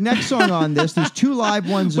 the next song on this, there's two live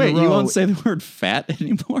ones in a row. Wait, you won't say the word fat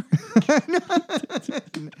anymore?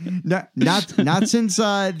 not since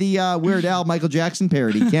the Weird Al Michael Jackson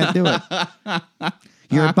parody. Can't do it.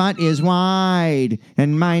 Your butt is wide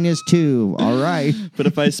and mine is too. All right. But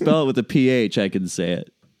if I spell it with a PH, I can say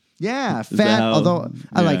it. Yeah, fat. Although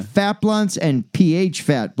I like fat blunts and PH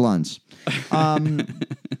fat blunts.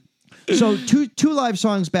 So two live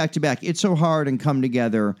songs back to back. It's So Hard and Come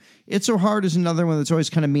Together. It's So Hard is another one that's always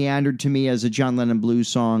kind of meandered to me as a John Lennon blues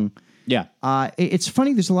song. Yeah. It's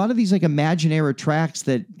funny. There's a lot of these like Imaginera tracks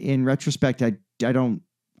that, in retrospect, I'm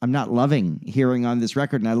not loving hearing on this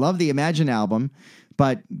record. And I love the Imagine album,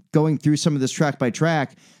 but going through some of this track by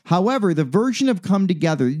track. However, the version of Come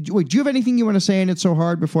Together. Wait, do you have anything you want to say in It's So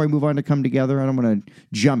Hard before I move on to Come Together? I don't want to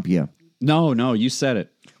jump you. No, you said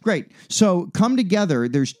it. Great. So Come Together,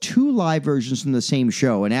 there's 2 live versions from the same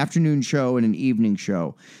show, an afternoon show and an evening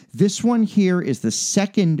show. This one here is the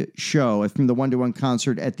second show from the 1-to-1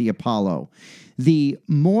 concert at the Apollo. The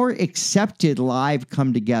more accepted live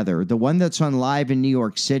Come Together, the one that's on live in New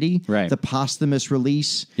York City, right. The posthumous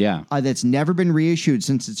release, yeah, that's never been reissued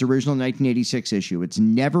since its original 1986 issue. It's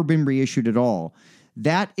never been reissued at all.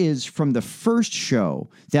 That is from the first show.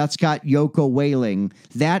 That's got Yoko wailing.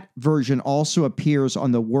 That version also appears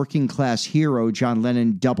on the Working Class Hero John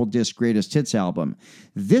Lennon double disc greatest hits album.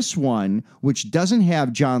 This one, which doesn't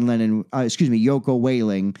have Yoko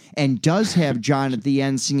wailing, and does have John at the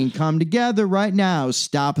end singing "Come Together right now,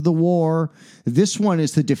 stop the war." This one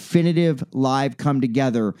is the definitive live Come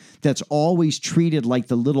Together that's always treated like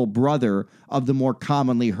the little brother of the more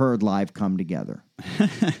commonly heard live Come Together.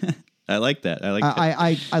 I like that.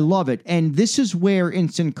 I love it. And this is where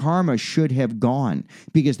Instant Karma should have gone,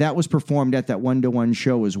 because that was performed at that 1-to-1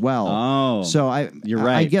 show as well. Oh, so you're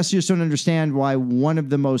right. I guess you just don't understand why one of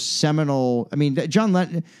the most seminal, John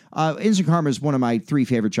Lennon, Instant Karma is one of my 3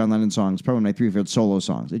 favorite John Lennon songs, probably my 3 favorite solo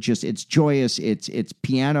songs. It's joyous, it's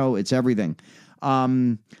piano, it's everything.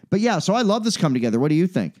 But yeah, so I love this Come Together. What do you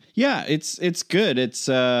think? Yeah, it's good. It's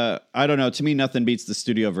I don't know. To me, nothing beats the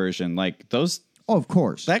studio version. Like those. Oh, of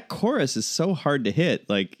course. That chorus is so hard to hit.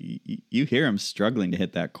 Like you hear him struggling to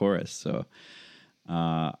hit that chorus. So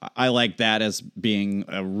I like that as being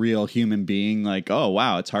a real human being. Like, oh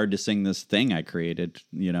wow, it's hard to sing this thing I created,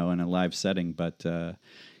 in a live setting. But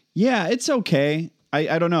yeah, it's okay.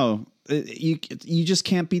 I don't know. You just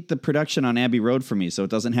can't beat the production on Abbey Road for me. So it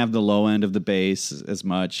doesn't have the low end of the bass as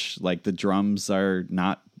much. Like the drums are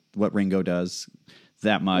not what Ringo does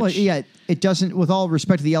that much. Well, yeah, it doesn't. With all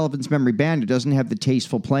respect to the Elephant's Memory Band, it doesn't have the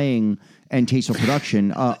tasteful playing and tasteful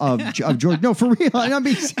production of George. No, for real. I'm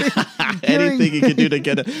being serious. Anything you can do to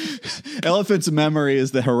get it. Elephant's Memory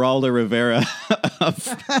is the Geraldo Rivera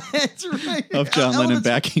That's right. of John Lennon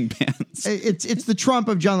backing bands. It's the Trump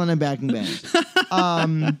of John Lennon backing bands.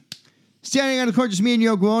 Standing on the court, just me and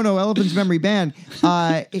Yoko Ono, Elephant's Memory Band.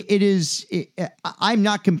 I'm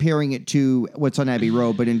not comparing it to what's on Abbey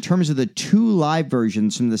Road, but in terms of the 2 live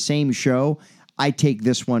versions from the same show, I take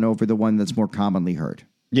this one over the one that's more commonly heard.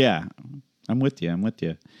 Yeah, I'm with you.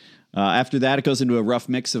 After that, it goes into a rough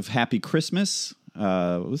mix of Happy Christmas.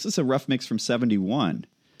 This is a rough mix from 71.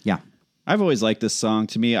 Yeah. I've always liked this song.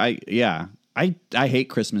 To me, I hate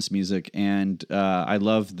Christmas music, and I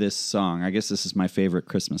love this song. I guess this is my favorite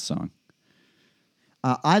Christmas song.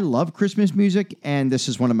 I love Christmas music, and this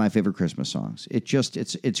is one of my favorite Christmas songs.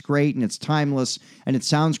 It's great, and it's timeless, and it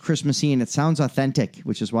sounds Christmassy, and it sounds authentic,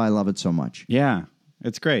 which is why I love it so much. Yeah,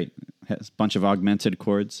 it's great. It has a bunch of augmented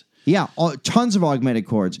chords. Yeah, tons of augmented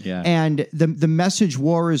chords. Yeah. And the message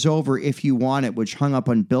 "War is over if you want it," which hung up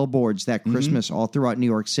on billboards that Christmas all throughout New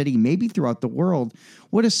York City, maybe throughout the world.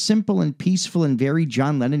 What a simple and peaceful and very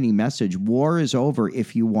John Lennon-y message. War is over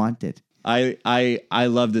if you want it. I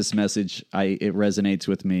love this message. It resonates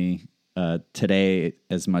with me today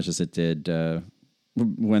as much as it did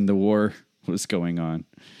when the war was going on.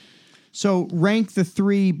 So rank the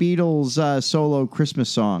 3 Beatles solo Christmas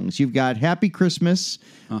songs. You've got Happy Christmas,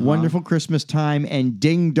 Wonderful Christmas Time, and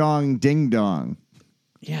Ding Dong, Ding Dong.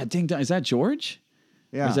 Yeah, Ding Dong. Is that George?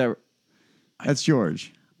 Yeah. That's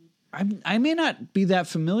George. I may not be that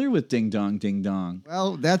familiar with Ding Dong, Ding Dong.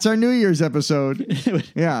 Well, that's our New Year's episode.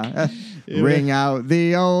 Yeah. Ring out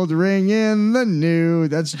the old, ring in the new.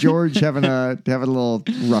 That's George having a little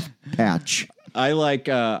rough patch. I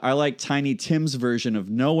like Tiny Tim's version of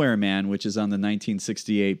Nowhere Man, which is on the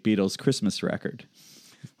 1968 Beatles Christmas record.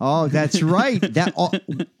 Oh, that's right.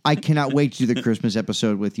 I cannot wait to do the Christmas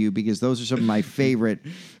episode with you, because those are some of my favorite,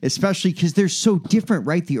 especially because they're so different,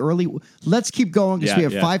 right? Let's keep going, because we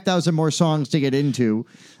have 5,000 more songs to get into.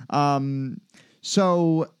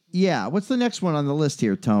 Yeah, what's the next one on the list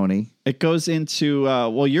here, Tony? It goes into,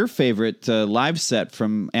 your favorite live set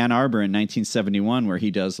from Ann Arbor in 1971, where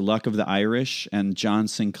he does Luck of the Irish and John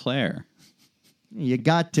Sinclair. You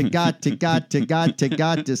got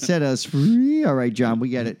to set us free. All right, John, we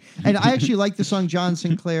get it. And I actually like the song John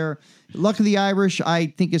Sinclair. Luck of the Irish, I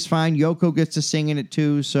think is fine. Yoko gets to sing in it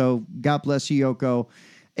too, so God bless you, Yoko.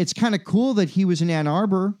 It's kind of cool that he was in Ann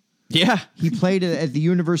Arbor. Yeah. He played at the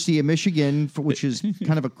University of Michigan, which is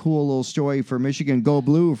kind of a cool little story for Michigan. Go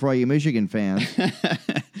Blue for all you Michigan fans.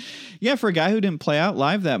 Yeah, for a guy who didn't play out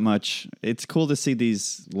live that much, it's cool to see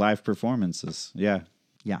these live performances. Yeah.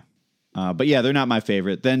 Yeah. But yeah, they're not my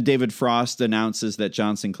favorite. Then David Frost announces that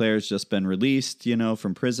John Sinclair's just been released,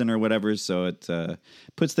 from prison or whatever. So it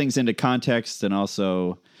puts things into context and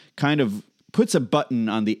also kind of puts a button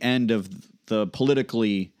on the end of the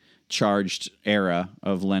politically charged era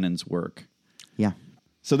of Lennon's work. Yeah.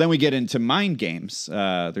 So then we get into Mind Games.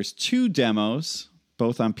 There's 2 demos,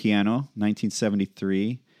 both on piano,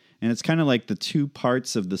 1973. And it's kind of like the 2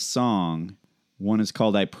 parts of the song. One is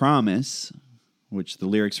called I Promise, which the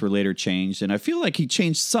lyrics were later changed. And I feel like he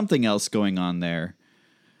changed something else going on there.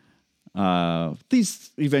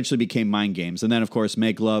 These eventually became Mind Games. And then, of course,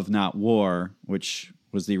 Make Love, Not War, which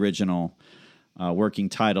was the original working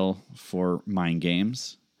title for Mind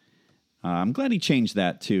Games. I'm glad he changed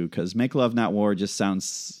that, too, because Make Love, Not War just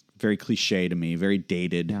sounds very cliche to me, very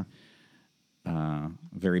dated,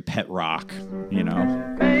 very pet rock,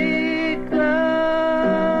 Make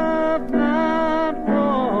love, not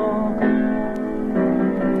war.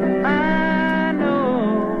 I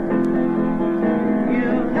know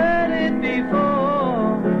you've heard it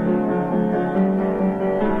before.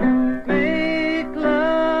 Make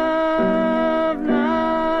love,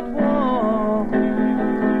 not war.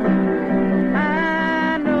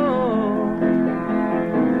 I know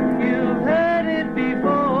you've heard it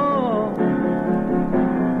before.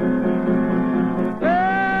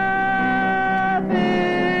 Love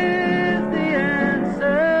is the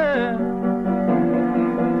answer,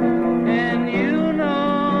 and you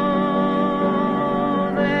know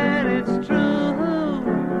that it's true.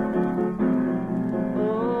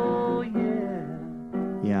 Oh yeah.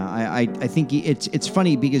 Yeah, I think it's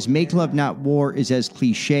funny because Make Love Not War is as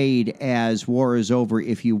cliched as War Is Over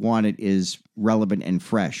If You Want It is relevant and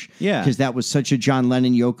fresh. Yeah. Because that was such a John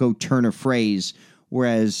Lennon, Yoko Turner phrase,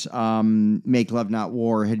 whereas Make Love Not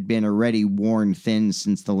War had been already worn thin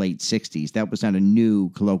since the late 60s. That was not a new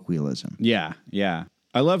colloquialism. Yeah, yeah.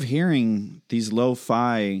 I love hearing these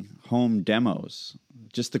lo-fi home demos.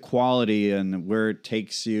 Just the quality and where it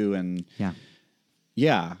takes you. And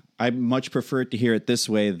yeah, I much prefer to hear it this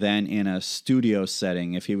way than in a studio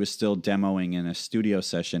setting. If he was still demoing in a studio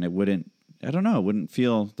session, it wouldn't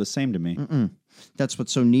feel the same to me. That's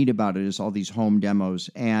what's so neat about it is all these home demos.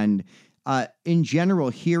 And in general,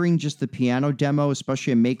 hearing just the piano demo,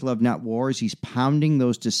 especially in Make Love Not War, as he's pounding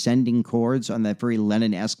those descending chords on that very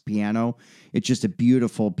Lennon-esque piano, it's just a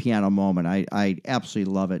beautiful piano moment. I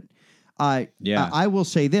absolutely love it. I will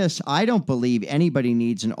say this. I don't believe anybody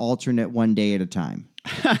needs an alternate One Day at a Time.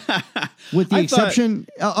 With the exception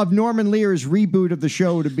of Norman Lear's reboot of the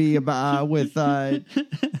show to be about with Bonnie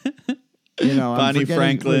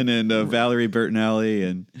Franklin and Valerie Bertinelli,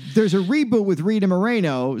 and there's a reboot with Rita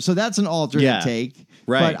Moreno, so that's an alternate take.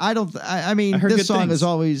 Right. But I mean, this song is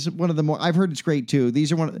always one of the more. I've heard it's great too.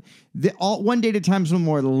 These are One Day at a Time is one of the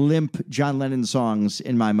more limp John Lennon songs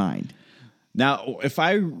in my mind. Now, if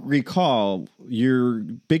I recall, your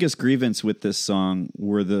biggest grievance with this song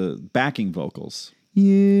were the backing vocals.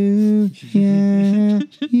 Yeah.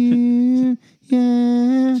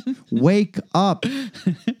 Wake up,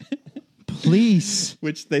 please.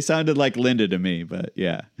 Which they sounded like Linda to me, but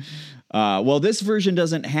yeah. Well, this version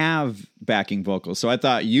doesn't have backing vocals, so I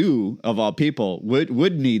thought you, of all people,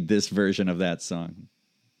 would need this version of that song.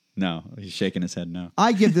 No, he's shaking his head no.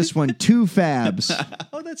 I give this one 2 fabs.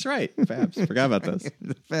 Oh, that's right. Fabs. Forgot about this.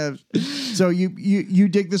 Fabs. So you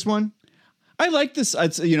dig this one? I like this.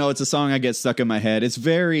 It's a song I get stuck in my head.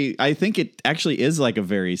 I think it actually is like a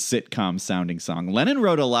very sitcom sounding song. Lennon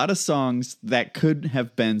wrote a lot of songs that could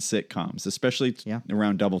have been sitcoms, especially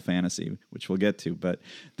around Double Fantasy, which we'll get to. But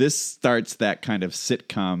this starts that kind of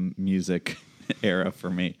sitcom music era for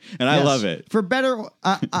me, and I love it. For better,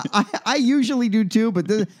 I usually do too, but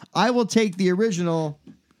I will take the original.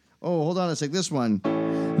 Oh, hold on a sec. This one.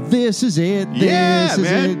 This is it. This is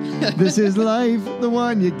it. This is life, the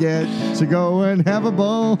one you get. So go and have a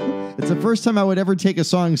ball. It's the first time I would ever take a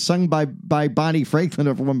song sung by Bonnie Franklin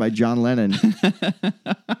over one by John Lennon.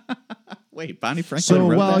 Wait, Bonnie Franklin so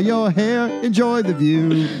wrote while that? you're here, enjoy the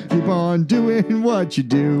view. Keep on doing what you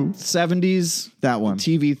do. 70s that one.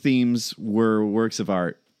 TV themes were works of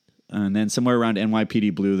art. And then somewhere around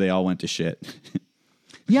NYPD Blue, they all went to shit.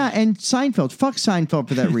 Yeah, and Seinfeld. Fuck Seinfeld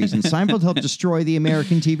for that reason. Seinfeld helped destroy the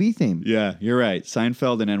American TV theme. Yeah, you're right.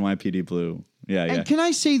 Seinfeld and NYPD Blue. Yeah. And can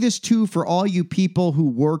I say this, too, for all you people who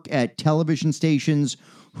work at television stations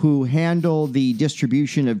who handle the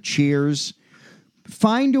distribution of Cheers?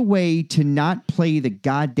 Find a way to not play the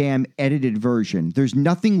goddamn edited version. There's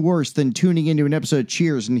nothing worse than tuning into an episode of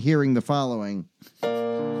Cheers and hearing the following.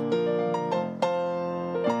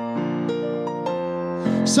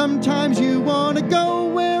 Sometimes you want to go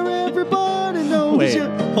where everybody knows Wait, you.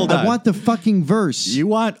 hold on. I want the fucking verse. You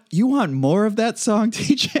want more of that song,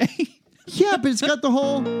 TJ? Yeah, but it's got the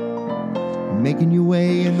whole making your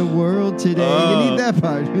way in the world today. Oh. You need that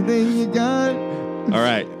part. Everything you got. All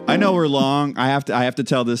right. I know we're long. I have to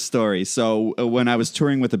tell this story. So when I was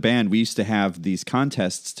touring with a band, we used to have these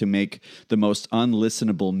contests to make the most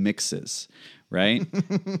unlistenable mixes, right?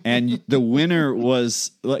 And the winner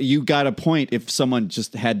was, you got a point if someone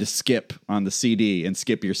just had to skip on the CD and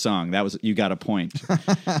skip your song. You got a point.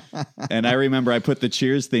 And I remember I put the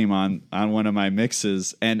Cheers theme on one of my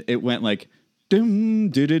mixes, and it went like dum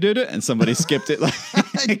do do do, and somebody skipped it like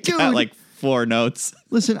got like 4 notes.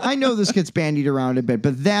 Listen, I know this gets bandied around a bit,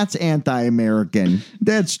 but that's anti-American.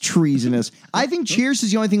 That's treasonous. I think Cheers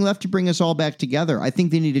is the only thing left to bring us all back together. I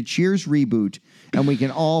think they need a Cheers reboot, and we can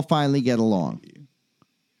all finally get along.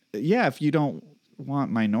 Yeah, if you don't want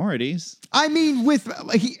minorities. I mean,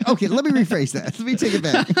 okay, let me rephrase that. Let me take it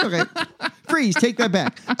back. Okay. Freeze, take that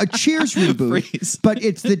back. A Cheers reboot, Freeze. but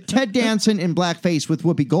it's the Ted Danson in blackface with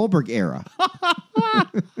Whoopi Goldberg era.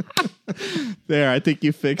 There, I think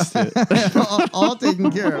you fixed it. all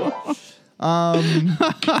taken care of.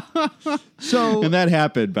 So And that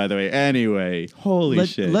happened, by the way. Anyway, holy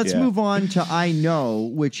shit. Let's yeah. move on to I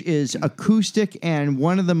Know, which is acoustic and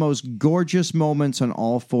one of the most gorgeous moments on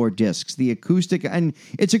all 4 discs. The acoustic, and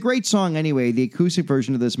it's a great song anyway. The acoustic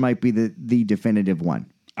version of this might be the definitive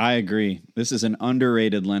one. I agree. This is an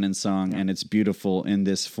underrated Lennon song, and it's beautiful in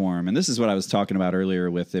this form. And this is what I was talking about earlier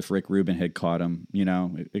with if Rick Rubin had caught him. You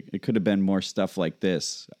know, it could have been more stuff like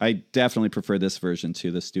this. I definitely prefer this version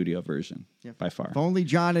to the studio version, by far. If only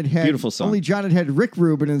John had Beautiful song. Only John had Rick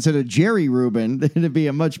Rubin instead of Jerry Rubin, it'd be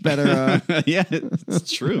a much better. Yeah,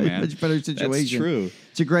 it's true, man. Much better situation. That's true.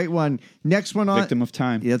 It's a great one. Next one on Victim of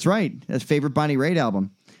Time. Yeah, that's right. That's favorite Bonnie Raitt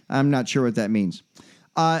album. I'm not sure what that means.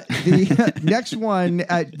 The next one,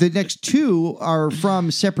 the next 2 are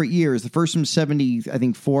from separate years. The first from 70, I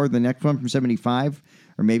think 4. The next one from 75,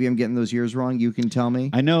 or maybe I'm getting those years wrong. You can tell me.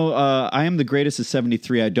 I know I Am the Greatest is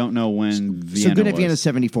 73. I don't know when Vienna So Good at was. Vienna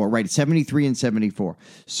 74, right? 73 and 74.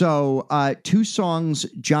 So 2 songs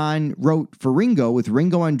John wrote for Ringo, with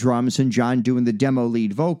Ringo on drums and John doing the demo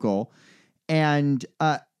lead vocal, and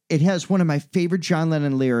it has one of my favorite John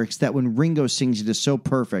Lennon lyrics that when Ringo sings it is so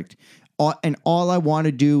perfect. And all I want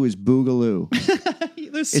to do is boogaloo.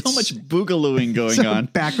 There's so much boogalooing going on.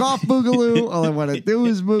 Back off, boogaloo. All I want to do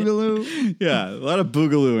is boogaloo. Yeah, a lot of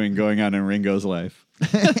boogalooing going on in Ringo's life.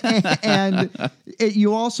 And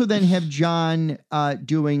you also then have John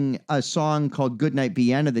doing a song called Goodnight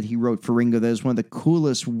Vienna that he wrote for Ringo. That is one of the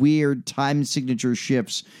coolest, weird time signature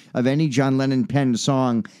shifts of any John Lennon penned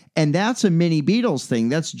song. And that's a mini Beatles thing.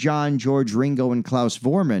 That's John, George, Ringo, and Klaus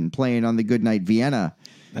Voormann playing on the Goodnight Vienna.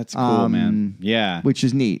 That's cool, man. Yeah. Which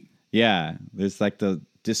is neat. Yeah. There's like the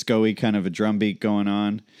disco-y kind of a drum beat going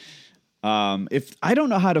on. If I don't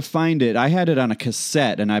know how to find it, I had it on a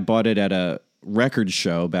cassette and I bought it at a record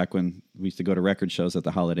show back when we used to go to record shows at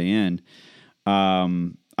the Holiday Inn.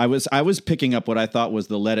 I was picking up what I thought was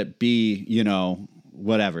the Let It Be, you know,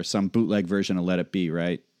 whatever, some bootleg version of Let It Be,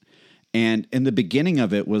 right? And in the beginning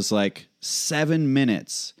of it was like 7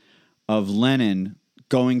 minutes of Lennon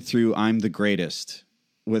going through I'm the Greatest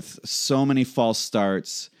with so many false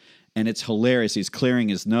starts, and it's hilarious. He's clearing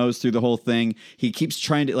his nose through the whole thing. He keeps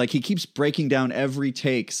he keeps breaking down every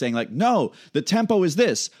take, saying like, no, the tempo is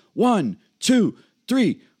this. 1, 2,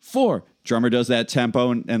 3, 4. Drummer does that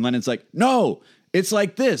tempo, and Lennon's like, no, it's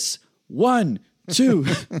like this. 1, 2,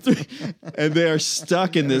 3. And they are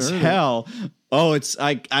stuck in this hell. Oh, it's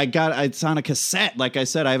on a cassette. Like I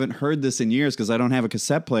said, I haven't heard this in years because I don't have a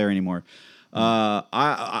cassette player anymore.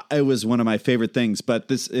 It was one of my favorite things, but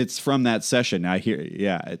it's from that session. I hear,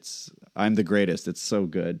 I'm the Greatest. It's so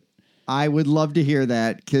good. I would love to hear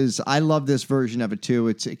that because I love this version of it too.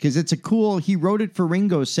 It's because it's a cool. He wrote it for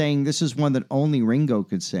Ringo, saying this is one that only Ringo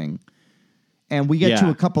could sing. And we get to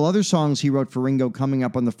a couple other songs he wrote for Ringo coming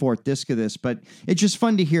up on the 4th disc of this, but it's just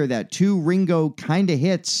fun to hear that 2 Ringo kind of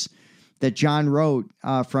hits that John wrote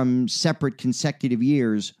from separate consecutive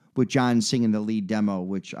years, with John singing the lead demo,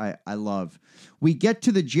 which I love. We get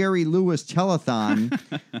to the Jerry Lewis telethon,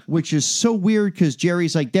 which is so weird because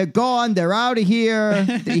Jerry's like, they're gone, they're out of here,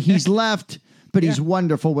 he's left, but he's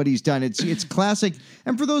wonderful what he's done. It's classic.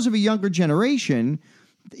 And for those of a younger generation,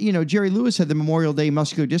 you know, Jerry Lewis had the Memorial Day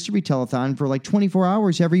Muscular Dystrophy telethon for like 24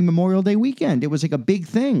 hours every Memorial Day weekend. It was like a big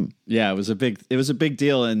thing. Yeah, it was a big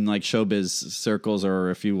deal in like showbiz circles,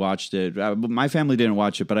 or if you watched it. My family didn't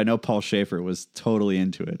watch it, but I know Paul Schaefer was totally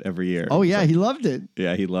into it every year. Oh yeah, he loved it.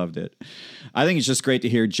 Yeah, he loved it. I think it's just great to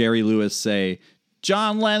hear Jerry Lewis say,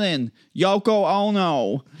 John Lennon, Yoko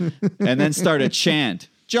Ono, and then start a chant.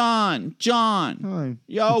 John, Oh,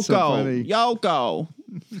 Yoko, that's so funny. Yoko.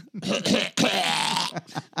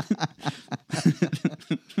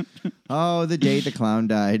 Oh, the day the clown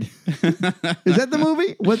died. Is that the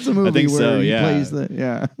movie? What's the movie I think where so, he yeah. plays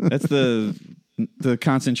the That's the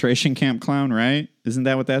concentration camp clown, right? Isn't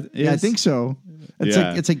that what that is? Yeah, I think so.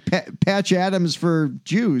 It's like Patch Adams for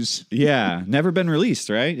Jews. Yeah, never been released,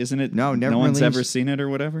 right? Isn't it? No, never No one's released. ever seen it or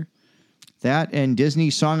whatever. That and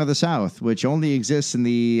Disney's Song of the South, which only exists in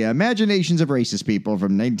the imaginations of racist people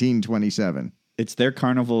from 1927. It's their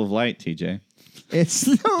Carnival of Light, TJ. It's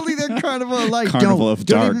only their Carnival of Light. Carnival of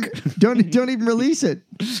Dark. Don't even release it.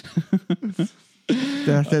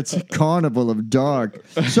 That's Carnival of Dark.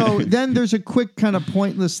 So then there's a quick kind of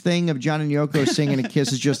pointless thing of John and Yoko singing "A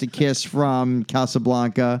Kiss Is Just a Kiss" from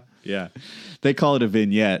Casablanca. Yeah, they call it a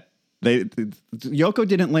vignette. Yoko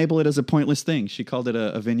didn't label it as a pointless thing. She called it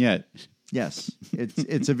a vignette. Yes,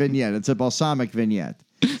 it's a vignette. It's a balsamic vignette.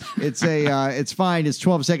 It's fine. It's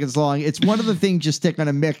 12 seconds long. It's one of the things you stick on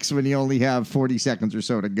a mix when you only have 40 seconds or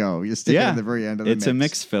so to go. You stick it at the very end of the mix. It's a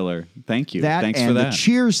mix filler. Thank you. That Thanks and for that. the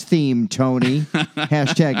Cheers theme, Tony.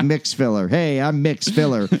 Hashtag mix filler. Hey, I'm mix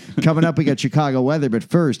filler. Coming up, we got Chicago weather, but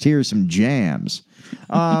first, here's some jams.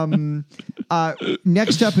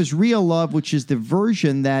 Next up is Real Love, which is the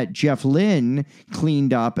version that Jeff Lynne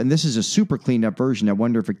cleaned up. And this is a super cleaned up version. I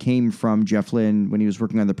wonder if it came from Jeff Lynne when he was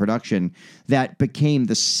working on the production. That became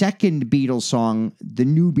the second Beatles song, the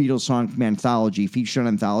new Beatles song from Anthology, featured on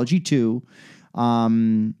Anthology 2.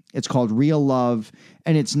 It's called Real Love.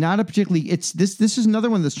 And it's not a particularly, this is another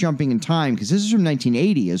one that's jumping in time because this is from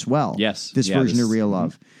 1980 as well. Yes. This version of Real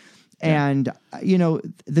Love. And, you know,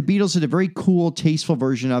 the Beatles did a very cool, tasteful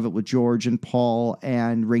version of it with George and Paul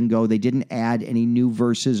and Ringo. They didn't add any new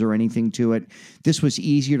verses or anything to it. This was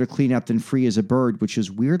easier to clean up than Free as a Bird, which is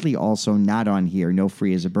weirdly also not on here. No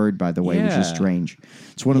Free as a Bird, by the way, which is strange.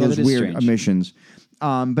 It's one of those weird omissions.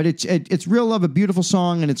 But it's Real Love, a beautiful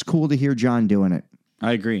song, and it's cool to hear John doing it.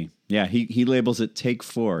 I agree. Yeah, he labels it Take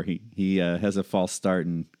 4. He has a false start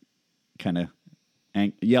and kind of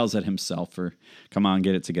yells at himself for, come on,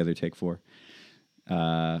 get it together, take 4.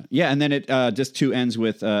 And then it just 2 ends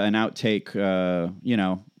with an outtake,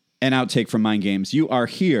 an outtake from Mind Games. You Are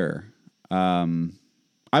Here. I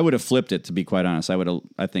would have flipped it, to be quite honest.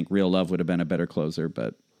 I think Real Love would have been a better closer,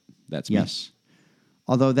 but that's me. Yes.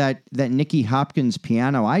 Although that Nicky Hopkins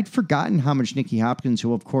piano, I'd forgotten how much Nicky Hopkins,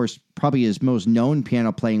 who of course probably his most known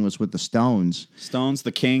piano playing was with the Stones. Stones,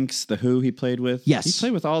 the Kinks, the Who he played with. Yes. He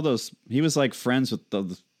played with all those. He was like friends with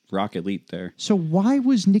the rock elite there. So why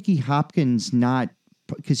was Nicky Hopkins not,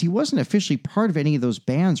 because he wasn't officially part of any of those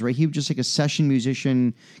bands, right? He was just like a session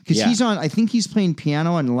musician. Because I think he's playing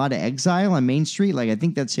piano on a lot of Exile on Main Street. Like I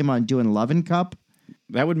think that's him on doing Love and Cup.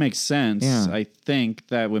 That would make sense. Yeah. I think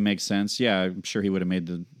that would make sense. Yeah, I'm sure he would have made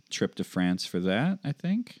the trip to France for that, I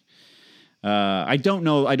think. I don't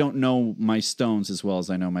know my Stones as well as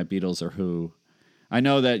I know my Beatles or Who. I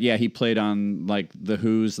know that, he played on like the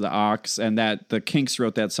Who's, the Ox, and that the Kinks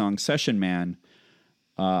wrote that song Session Man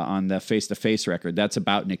on the Face to Face record. That's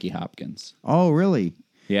about Nicky Hopkins. Oh, really?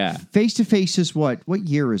 Yeah. Face to Face is what? What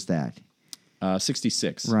year is that?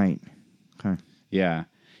 66. Right. Okay. Yeah.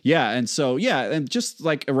 Yeah, and so, and just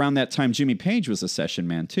like around that time, Jimmy Page was a session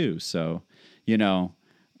man too. So,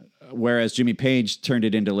 whereas Jimmy Page turned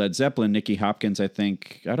it into Led Zeppelin, Nicky Hopkins, I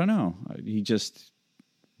think, I don't know, he just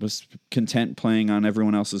was content playing on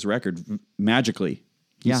everyone else's record magically.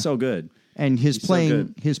 He's so good. And his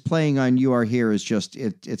playing on You Are Here is just,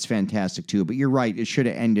 it's fantastic too. But you're right, it should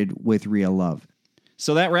have ended with Real Love.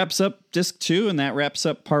 So that wraps up disc 2, and that wraps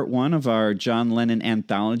up part 1 of our John Lennon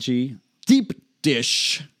anthology. Deep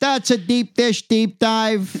Dish. That's a deep dish deep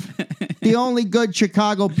dive. The only good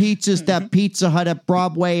Chicago pizza is that Pizza Hut at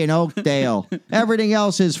Broadway and Oakdale. Everything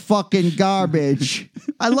else is fucking garbage.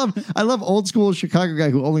 I love old school Chicago guy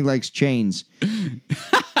who only likes chains.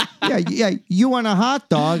 Yeah. You want a hot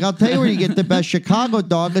dog? I'll tell you where you get the best Chicago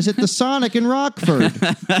dog is at the Sonic in Rockford.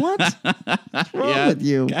 What? What's wrong with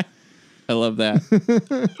you? I love that.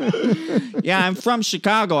 I'm from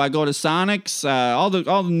Chicago. I go to Sonic's. All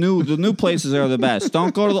the new places are the best.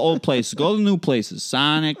 Don't go to the old places. Go to the new places.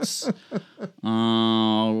 Sonic's,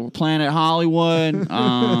 Planet Hollywood.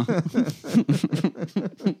 I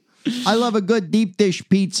love a good deep dish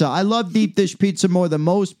pizza. I love deep dish pizza more than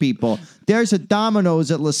most people. There's a Domino's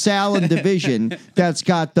at LaSalle and Division that's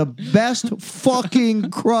got the best fucking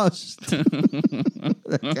crust.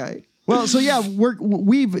 Okay. Well, so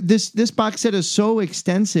this box set is so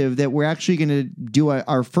extensive that we're actually going to do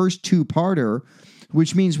our first 2-parter,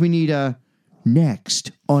 which means we need a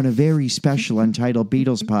next on a very special Untitled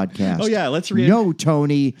Beatles podcast. Oh, yeah, let's read. No,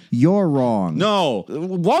 Tony, you're wrong. No,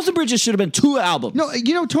 Walls and Bridges should have been 2 albums. No,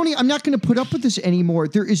 Tony, I'm not going to put up with this anymore.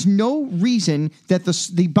 There is no reason that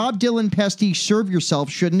the Bob Dylan pastiche Serve Yourself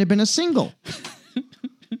shouldn't have been a single.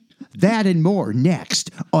 That and more next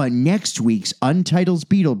on next week's Untitled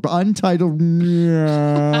Beatles.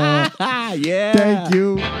 Yeah. Thank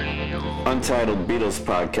you. Untitled Beatles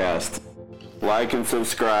podcast. Like and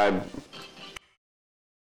subscribe.